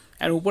দেখো,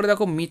 আর উপরে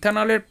দেখো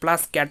মিথানলের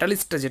প্লাস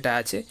ক্যাটালিস্টটা যেটা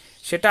আছে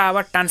সেটা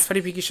আবার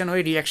ট্রান্সফারিফিকেশন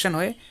হয়ে রিয়াকশান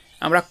হয়ে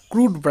আমরা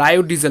ক্রুড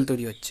বায়োডিজেল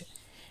তৈরি হচ্ছে।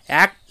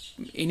 এক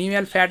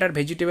অ্যানিম্যাল ফ্যাট আর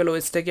ভেজিটেবল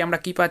ওয়েস্ট থেকে আমরা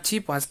কী পাচ্ছি,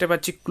 ফার্স্টে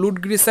পাচ্ছি crude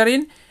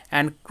glycerine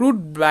and crude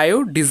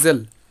biodiesel.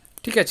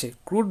 ঠিক আছে,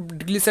 ক্রুড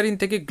গ্লিসারিন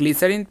থেকে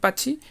গ্লিসারিন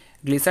পাচ্ছি,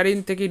 গ্লিসারিন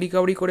থেকে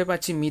রিকভারি করে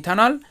পাচ্ছি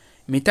মিথানল,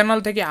 মিথানল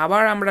থেকে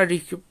আবার আমরা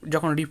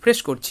যখন রিফ্রেশ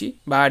করছি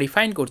বা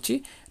রিফাইন করছি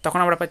তখন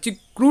আমরা পাচ্ছি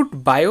ক্রুড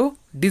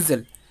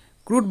বায়োডিজেল।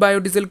 ক্রুড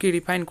বায়োডিজেলকে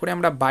রিফাইন করে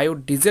আমরা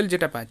বায়োডিজেল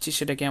যেটা পাচ্ছি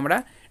সেটাকে আমরা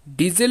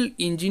ডিজেল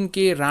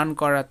ইঞ্জিনকে রান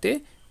করাতে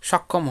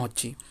সক্ষম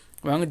হচ্ছি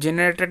এবং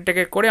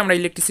জেনারেটরটাকে করে আমরা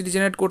ইলেকট্রিসিটি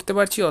জেনারেট করতে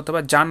পারছি অথবা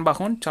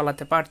যানবাহন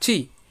চালাতে পারছি।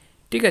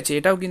 ঠিক আছে,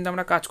 এটাও কিন্তু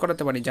আমরা কাজ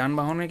করাতে পারি,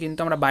 যানবাহনে কিন্তু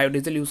আমরা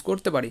বায়োডিজেল ইউজ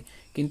করতে পারি,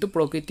 কিন্তু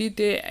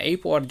প্রকৃতিতে এই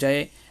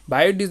পর্যায়ে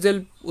বায়োডিজেল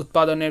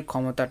উৎপাদনের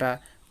ক্ষমতাটা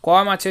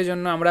কম আছে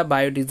জন্য আমরা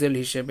বায়োডিজেল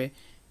হিসেবে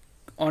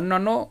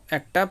অন্যান্য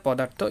একটা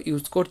পদার্থ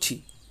ইউজ করছি।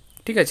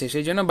 ঠিক আছে,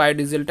 সেই জন্য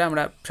বায়োডিজেলটা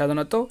আমরা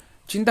সাধারণত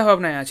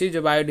চিন্তাভাবনায় আছি যে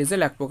বায়োডিজেল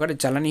এক প্রকারের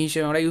জ্বালানি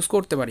হিসেবে আমরা ইউজ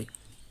করতে পারি।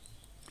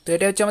 তো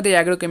এটা হচ্ছে আমাদের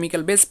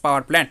agrochemical base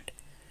power plant.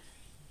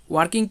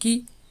 Working কি,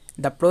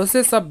 the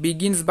process of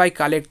begins by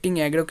collecting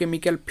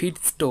agrochemical feed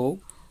stock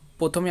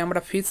প্রথমে আমরা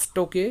ফিড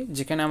স্টকে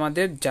যেখানে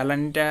আমাদের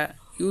জ্বালানিটা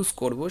ইউজ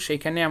করব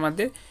সেখানে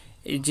আমাদের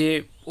এই যে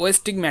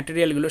ওয়েস্টিক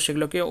ম্যাটেরিয়ালগুলো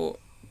সেগুলোকে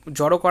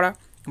জড়ো করা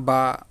বা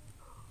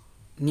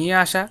নিয়ে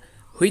আসা,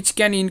 which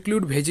can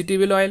include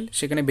vegetable oil,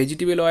 সেখানে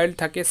ভেজিটেবল অয়েল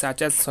থাকে such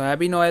as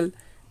soybean oil,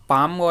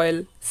 palm oil,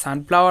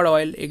 sunflower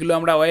oil, এগুলো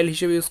আমরা অয়েল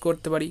হিসেবে ইউজ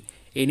করতে পারি।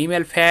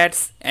 Animal fats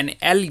and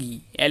algae,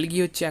 algae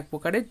হচ্ছে এক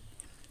প্রকারের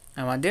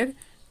আমাদের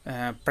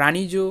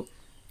প্রাণীজ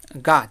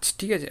গাছ,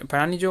 ঠিক আছে।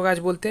 প্রাণীজ গাছ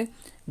বলতে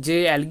যে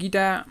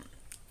অ্যালগিটা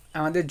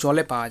আমাদের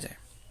জলে পাওয়া যায়,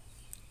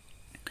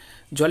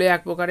 জলে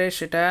এক প্রকারের,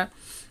 সেটা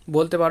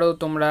বলতে পারো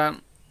তোমরা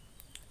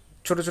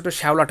ছোট ছোট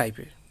শ্যাওলা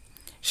টাইপের,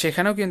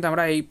 সেখানেও কিন্তু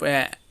আমরা এই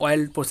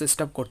অয়েল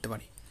প্রসেসটা করতে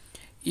পারি।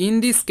 In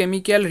this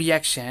chemical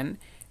reaction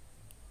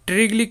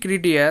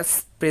ট্রিগ্লিক্রিডিয়াস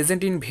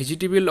present in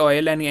vegetable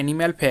oil and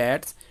animal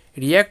fats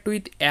react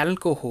with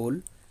alcohol.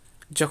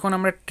 যখন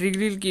আমরা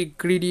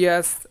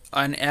ট্রিগ্লিক্রিডিয়াস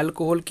অ্যান্ড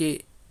অ্যালকোহলকে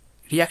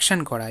রিয়াকশান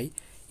করাই,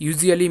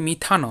 usually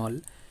methanol,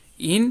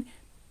 in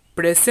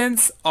presence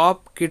of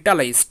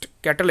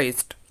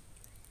catalyst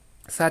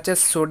such as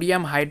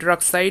sodium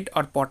hydroxide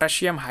or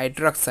potassium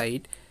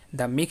hydroxide,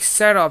 the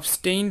mixture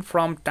obtained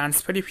from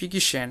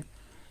transferification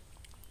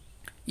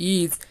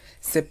is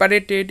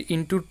separated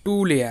into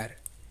two layer,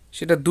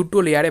 সেটা দুটো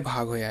লেয়ারে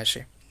ভাগ হয়ে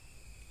আসে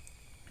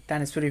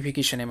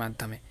ট্রান্সফেরিফিকেশনের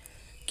মাধ্যমে।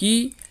 কি,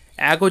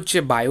 এক হচ্ছে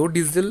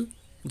বায়োডিজেল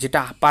যেটা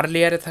আপার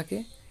লেয়ারে থাকে,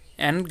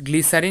 অ্যান্ড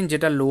গ্লিসারিন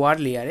যেটা লোয়ার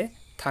লেয়ারে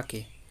থাকে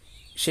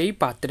সেই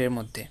পাত্রের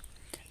মধ্যে।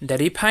 The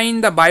refine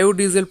the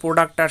biodiesel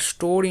product R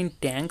store in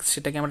tanks,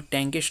 সেটাকে আমরা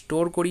ট্যাঙ্কে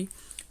স্টোর করি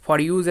for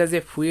use as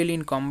a fuel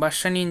in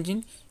combustion engine,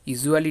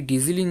 usually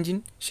diesel engine,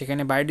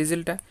 সেখানে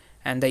বায়োডিজেলটা।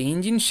 And the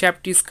engine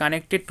shaft is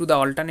connected to the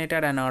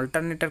alternator and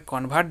alternator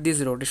convert this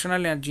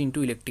rotational energy into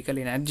electrical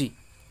energy.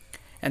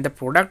 And the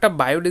product of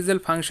biodiesel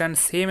function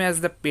same as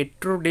the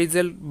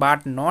petrodiesel but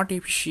not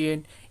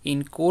efficient in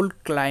cold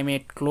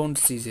climate clone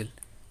diesel.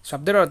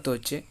 শব্দের অর্থ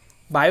হচ্ছে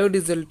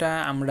বায়োডিজেলটা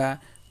আমরা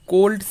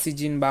cold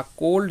season বা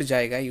cold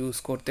জায়গায় use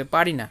করতে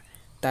পারি না।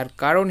 তার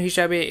কারণ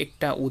হিসাবে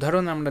একটা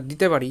উদাহরণ আমরা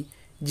দিতে পারি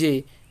যে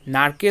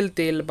নারকেল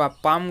তেল বা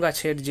পাম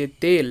গাছের যে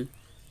তেল,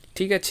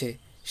 ঠিক আছে,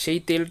 সেই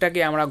তেলটাকে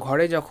আমরা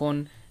ঘরে যখন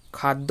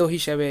খাদ্য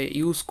হিসাবে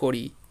ইউজ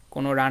করি,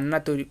 কোনো রান্না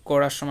তৈরি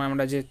করার সময়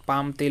আমরা যে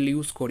পাম তেল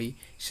ইউজ করি,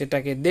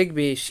 সেটাকে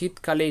দেখবে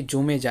শীতকালে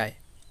জমে যায়,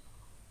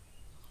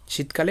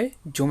 শীতকালে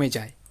জমে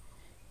যায়।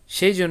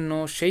 সেই জন্য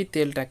সেই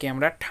তেলটাকে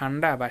আমরা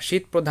ঠান্ডা বা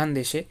শীত প্রধান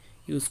দেশে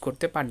ইউজ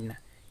করতে পারি না।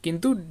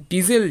 কিন্তু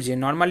ডিজেল যে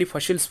নর্মালি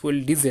ফসিল ফুয়েল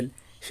ডিজেল,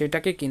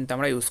 সেটাকে কিন্তু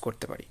আমরা ইউজ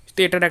করতে পারি। তো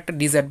এটার একটা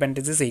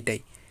ডিসঅ্যাডভান্টেজেস এইটাই,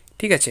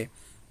 ঠিক আছে।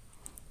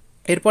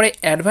 এরপরে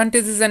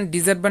advantages and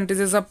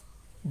disadvantages of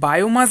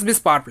biomass base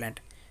power plant.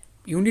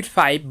 Unit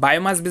 5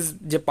 biomass base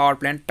যে পাওয়ার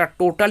প্ল্যান্ট, তার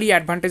totally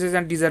advantages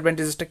and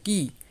ডিসঅ্যাডভান্টেজেসটা key?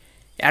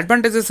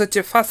 Advantages হচ্ছে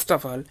first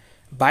of all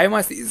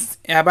biomass is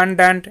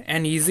অ্যাবান্ড্যান্ট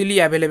and easily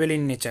available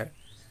in nature,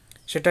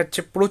 সেটা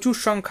হচ্ছে প্রচুর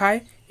সংখ্যায়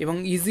এবং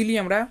ইজিলি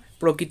আমরা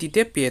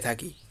প্রকৃতিতে পেয়ে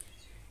থাকি।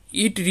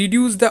 ইট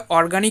reduce the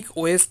organic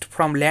West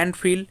from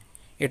landfill,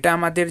 এটা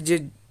আমাদের যে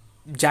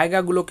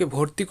জায়গাগুলোকে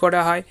ভর্তি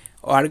করা হয়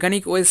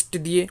অর্গানিক ওয়েস্ট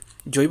দিয়ে,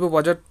 জৈব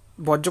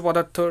বর্জ্য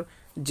পদার্থর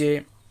যে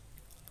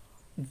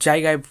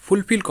জায়গায়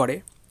ফুলফিল করে,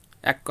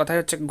 এক কথায়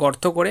হচ্ছে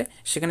গর্ত করে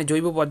সেখানে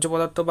জৈব বর্জ্য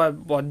পদার্থ বা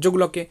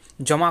বর্জ্যগুলোকে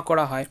জমা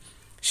করা হয়,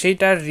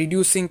 সেইটার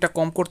রিডিউসিংটা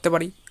কম করতে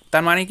পারি।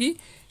 তার মানে কি,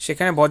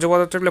 সেখানে বর্জ্য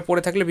পদার্থগুলো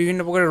পড়ে থাকলে বিভিন্ন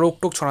প্রকারের রোগ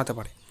টোগ ছড়াতে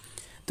পারে,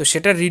 তো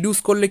সেটা রিডিউস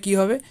করলে কি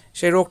হবে,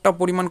 সেই রোগটার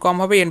পরিমাণ কম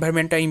হবে,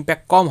 এনভায়রনমেন্টটা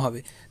ইম্প্যাক্ট কম হবে।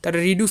 তাহলে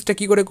রিডিউসটা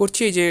কী করে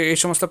করছি, এই যে এই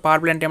সমস্ত পাওয়ার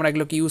প্ল্যান্টে আমরা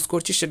এগুলোকে ইউজ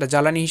করছি, সেটা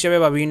জ্বালানি হিসেবে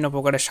বা বিভিন্ন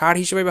প্রকারের সার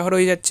হিসেবে ব্যবহার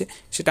হয়ে যাচ্ছে,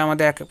 সেটা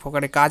আমাদের এক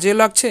প্রকারে কাজে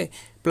লাগছে,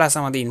 প্লাস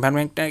আমাদের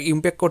এনভায়রনমেন্টটা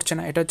ইম্প্যাক্ট করছে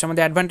না। এটা হচ্ছে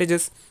আমাদের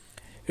advantages.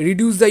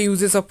 Reduce the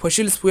uses of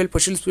fossils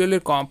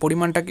ফুয়েলের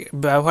পরিমাণটাকে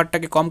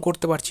ব্যবহারটাকে কম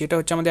করতে পারছি, এটা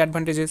হচ্ছে আমাদের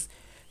advantages.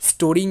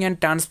 Storing and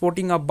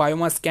transporting of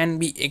biomass can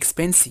be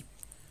expensive,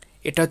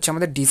 এটা হচ্ছে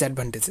আমাদের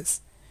ডিসঅ্যাডভান্টেজেস।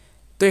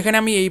 তো এখানে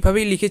আমি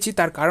এইভাবেই লিখেছি,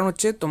 তার কারণ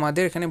হচ্ছে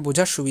তোমাদের এখানে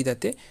বোঝার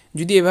সুবিধাতে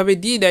যদি এভাবে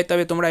দিয়ে দেয়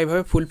তবে তোমরা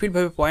এইভাবে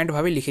ফুলফিলভাবে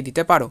পয়েন্টভাবে লিখে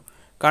দিতে পারো,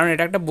 কারণ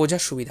এটা একটা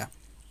বোঝার সুবিধা।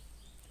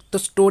 তো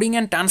স্টোরিং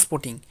অ্যান্ড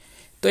ট্রান্সপোর্টিং,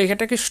 তো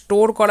এটাকে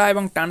স্টোর করা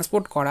এবং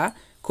ট্রান্সপোর্ট করা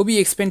খুবই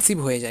এক্সপেন্সিভ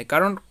হয়ে যায়,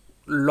 কারণ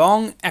লং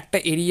একটা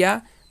এরিয়া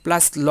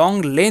প্লাস লং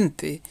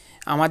লেন্থে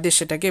আমাদের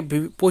সেটাকে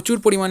প্রচুর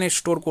পরিমাণে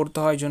স্টোর করতে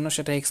হয়, জন্য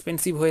সেটা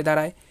এক্সপেন্সিভ হয়ে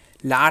দাঁড়ায়।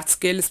 Large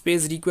scale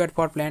space required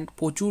for plant,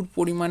 প্রচুর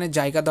পরিমাণে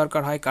জায়গা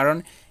দরকার হয়, কারণ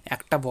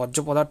একটা বর্জ্য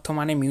পদার্থ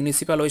মানে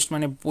মিউনিসিপ্যাল ওয়েস্ট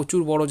মানে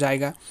প্রচুর বড়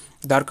জায়গা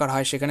দরকার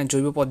হয়, সেখানে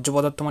জৈব বর্জ্য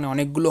পদার্থ মানে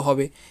অনেকগুলো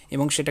হবে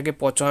এবং সেটাকে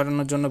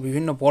পচানোর জন্য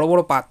বিভিন্ন বড়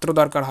বড় পাত্র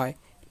দরকার হয়।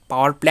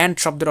 পাওয়ার প্ল্যান্ট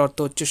শব্দের অর্থ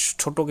হচ্ছে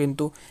ছোট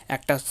কিন্তু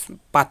একটা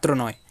পাত্র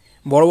নয়,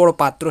 বড় বড়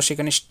পাত্র,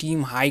 সেখানে স্টিম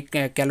হাই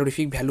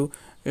ক্যালোরিফিক ভ্যালু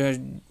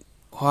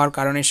হওয়ার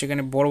কারণে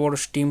সেখানে বড় বড়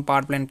স্টিম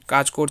পাওয়ার প্ল্যান্ট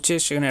কাজ করছে,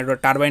 সেখানে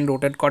টারবাইন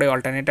রোটেট করে,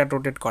 অল্টারনেটর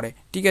রোটেট করে,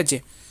 ঠিক আছে,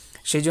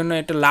 সেই জন্য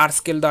একটা লার্জ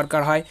স্কেল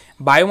দরকার হয়।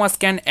 Biomass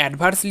can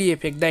adversely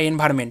effect the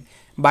environment,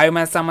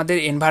 biomass আমাদের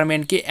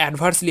এনভায়রনমেন্টকে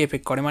অ্যাডভার্সলি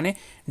এফেক্ট করে, মানে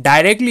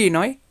ডাইরেক্টলি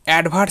নয়,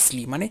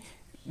 অ্যাডভার্সলি মানে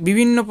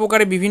বিভিন্ন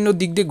প্রকারে বিভিন্ন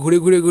দিক দিয়ে ঘুরে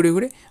ঘুরে ঘুরে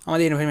ঘুরে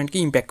আমাদের এনভায়রনমেন্টকে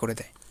ইম্প্যাক্ট করে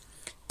দেয়।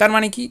 তার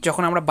মানে কি,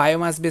 যখন আমরা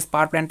বায়োমাস বেস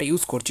পাওয়ার প্ল্যান্টটা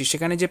ইউজ করছি,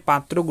 সেখানে যে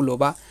পাত্রগুলো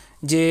বা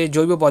যে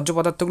জৈব বর্জ্য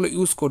পদার্থগুলো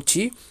ইউজ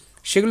করছি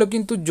সেগুলো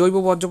কিন্তু জৈব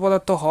বর্জ্য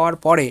পদার্থ হওয়ার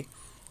পরে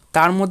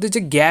তার মধ্যে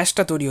যে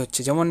গ্যাসটা তৈরি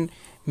হচ্ছে যেমন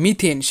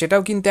মিথেন,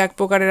 সেটাও কিন্তু এক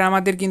প্রকারের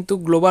আমাদের কিন্তু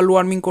গ্লোবাল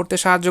ওয়ার্মিং করতে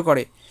সাহায্য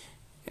করে।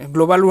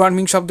 গ্লোবাল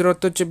ওয়ার্মিং শব্দের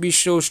অর্থ হচ্ছে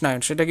বিশ্ব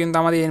উষ্ণায়ন, সেটা কিন্তু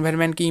আমাদের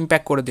এনভায়রনমেন্টকে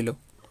ইম্প্যাক্ট করে দিল,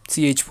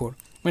 CH4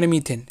 মানে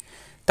মিথেন।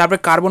 তারপরে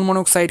কার্বন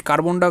মনোক্সাইড,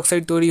 কার্বন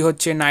ডাইঅক্সাইড তৈরি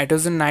হচ্ছে,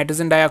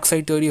 নাইট্রোজেন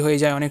ডাইঅক্সাইড তৈরি হয়ে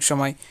যায় অনেক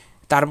সময়।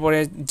 তারপরে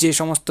যে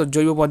সমস্ত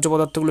জৈব বর্জ্য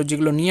পদার্থগুলো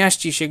যেগুলো নিয়ে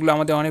আসছি সেগুলো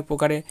আমাদের অনেক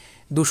প্রকারে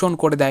দূষণ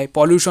করে দেয়,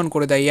 পলিউশন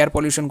করে দেয়, এয়ার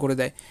পলিউশন করে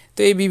দেয়। তো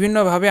এই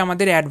বিভিন্নভাবে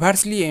আমাদের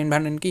অ্যাডভার্সলি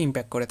এনভায়রনমেন্টকে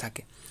ইম্প্যাক্ট করে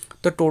থাকে।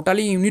 তো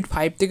টোটালি ইউনিট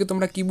 5 থেকে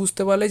তোমরা কি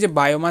বুঝতে পারলে যে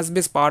বায়োমাস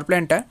বেস পাওয়ার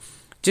প্ল্যান্টটা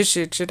যে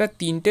সেটা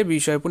তিনটে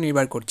বিষয়ের উপর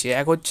নির্ভর করছে।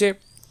 এক হচ্ছে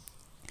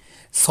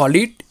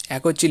সলিড,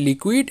 এক হচ্ছে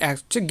লিকুইড, এক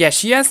হচ্ছে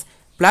gaseous,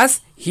 plus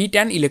hit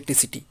and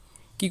electricity.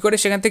 কী করে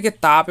সেখান থেকে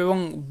তাপ এবং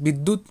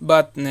বিদ্যুৎ বা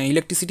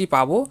ইলেকট্রিসিটি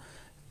পাবো?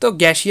 তো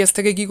গ্যাসিয়াস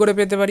থেকে কি করে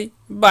পেতে পারি?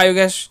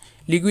 বায়োগ্যাস।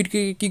 লিকুইডকে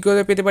কী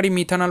করে পেতে পারি?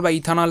 মিথানল বা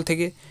ইথানল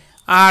থেকে।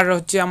 আর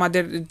হচ্ছে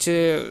আমাদের যে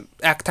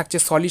এক থাকছে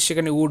সলিড,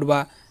 সেখানে উড বা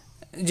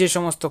যে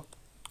সমস্ত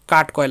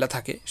কাঠ কয়লা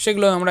থাকে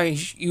সেগুলো আমরা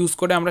ইউজ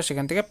করে আমরা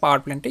সেখান থেকে পাওয়ার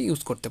প্ল্যান্টে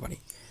ইউজ করতে পারি।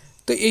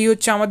 তো এই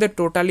হচ্ছে আমাদের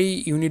টোটালি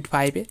ইউনিট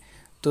 5-এ।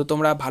 তো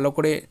তোমরা ভালো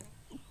করে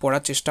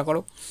পড়ার চেষ্টা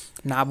করো,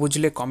 না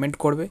বুঝলে কমেন্ট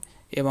করবে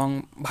এবং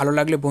ভালো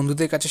লাগলে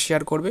বন্ধুদের কাছে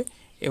শেয়ার করবে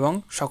এবং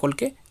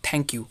সকলকে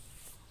থ্যাংক ইউ।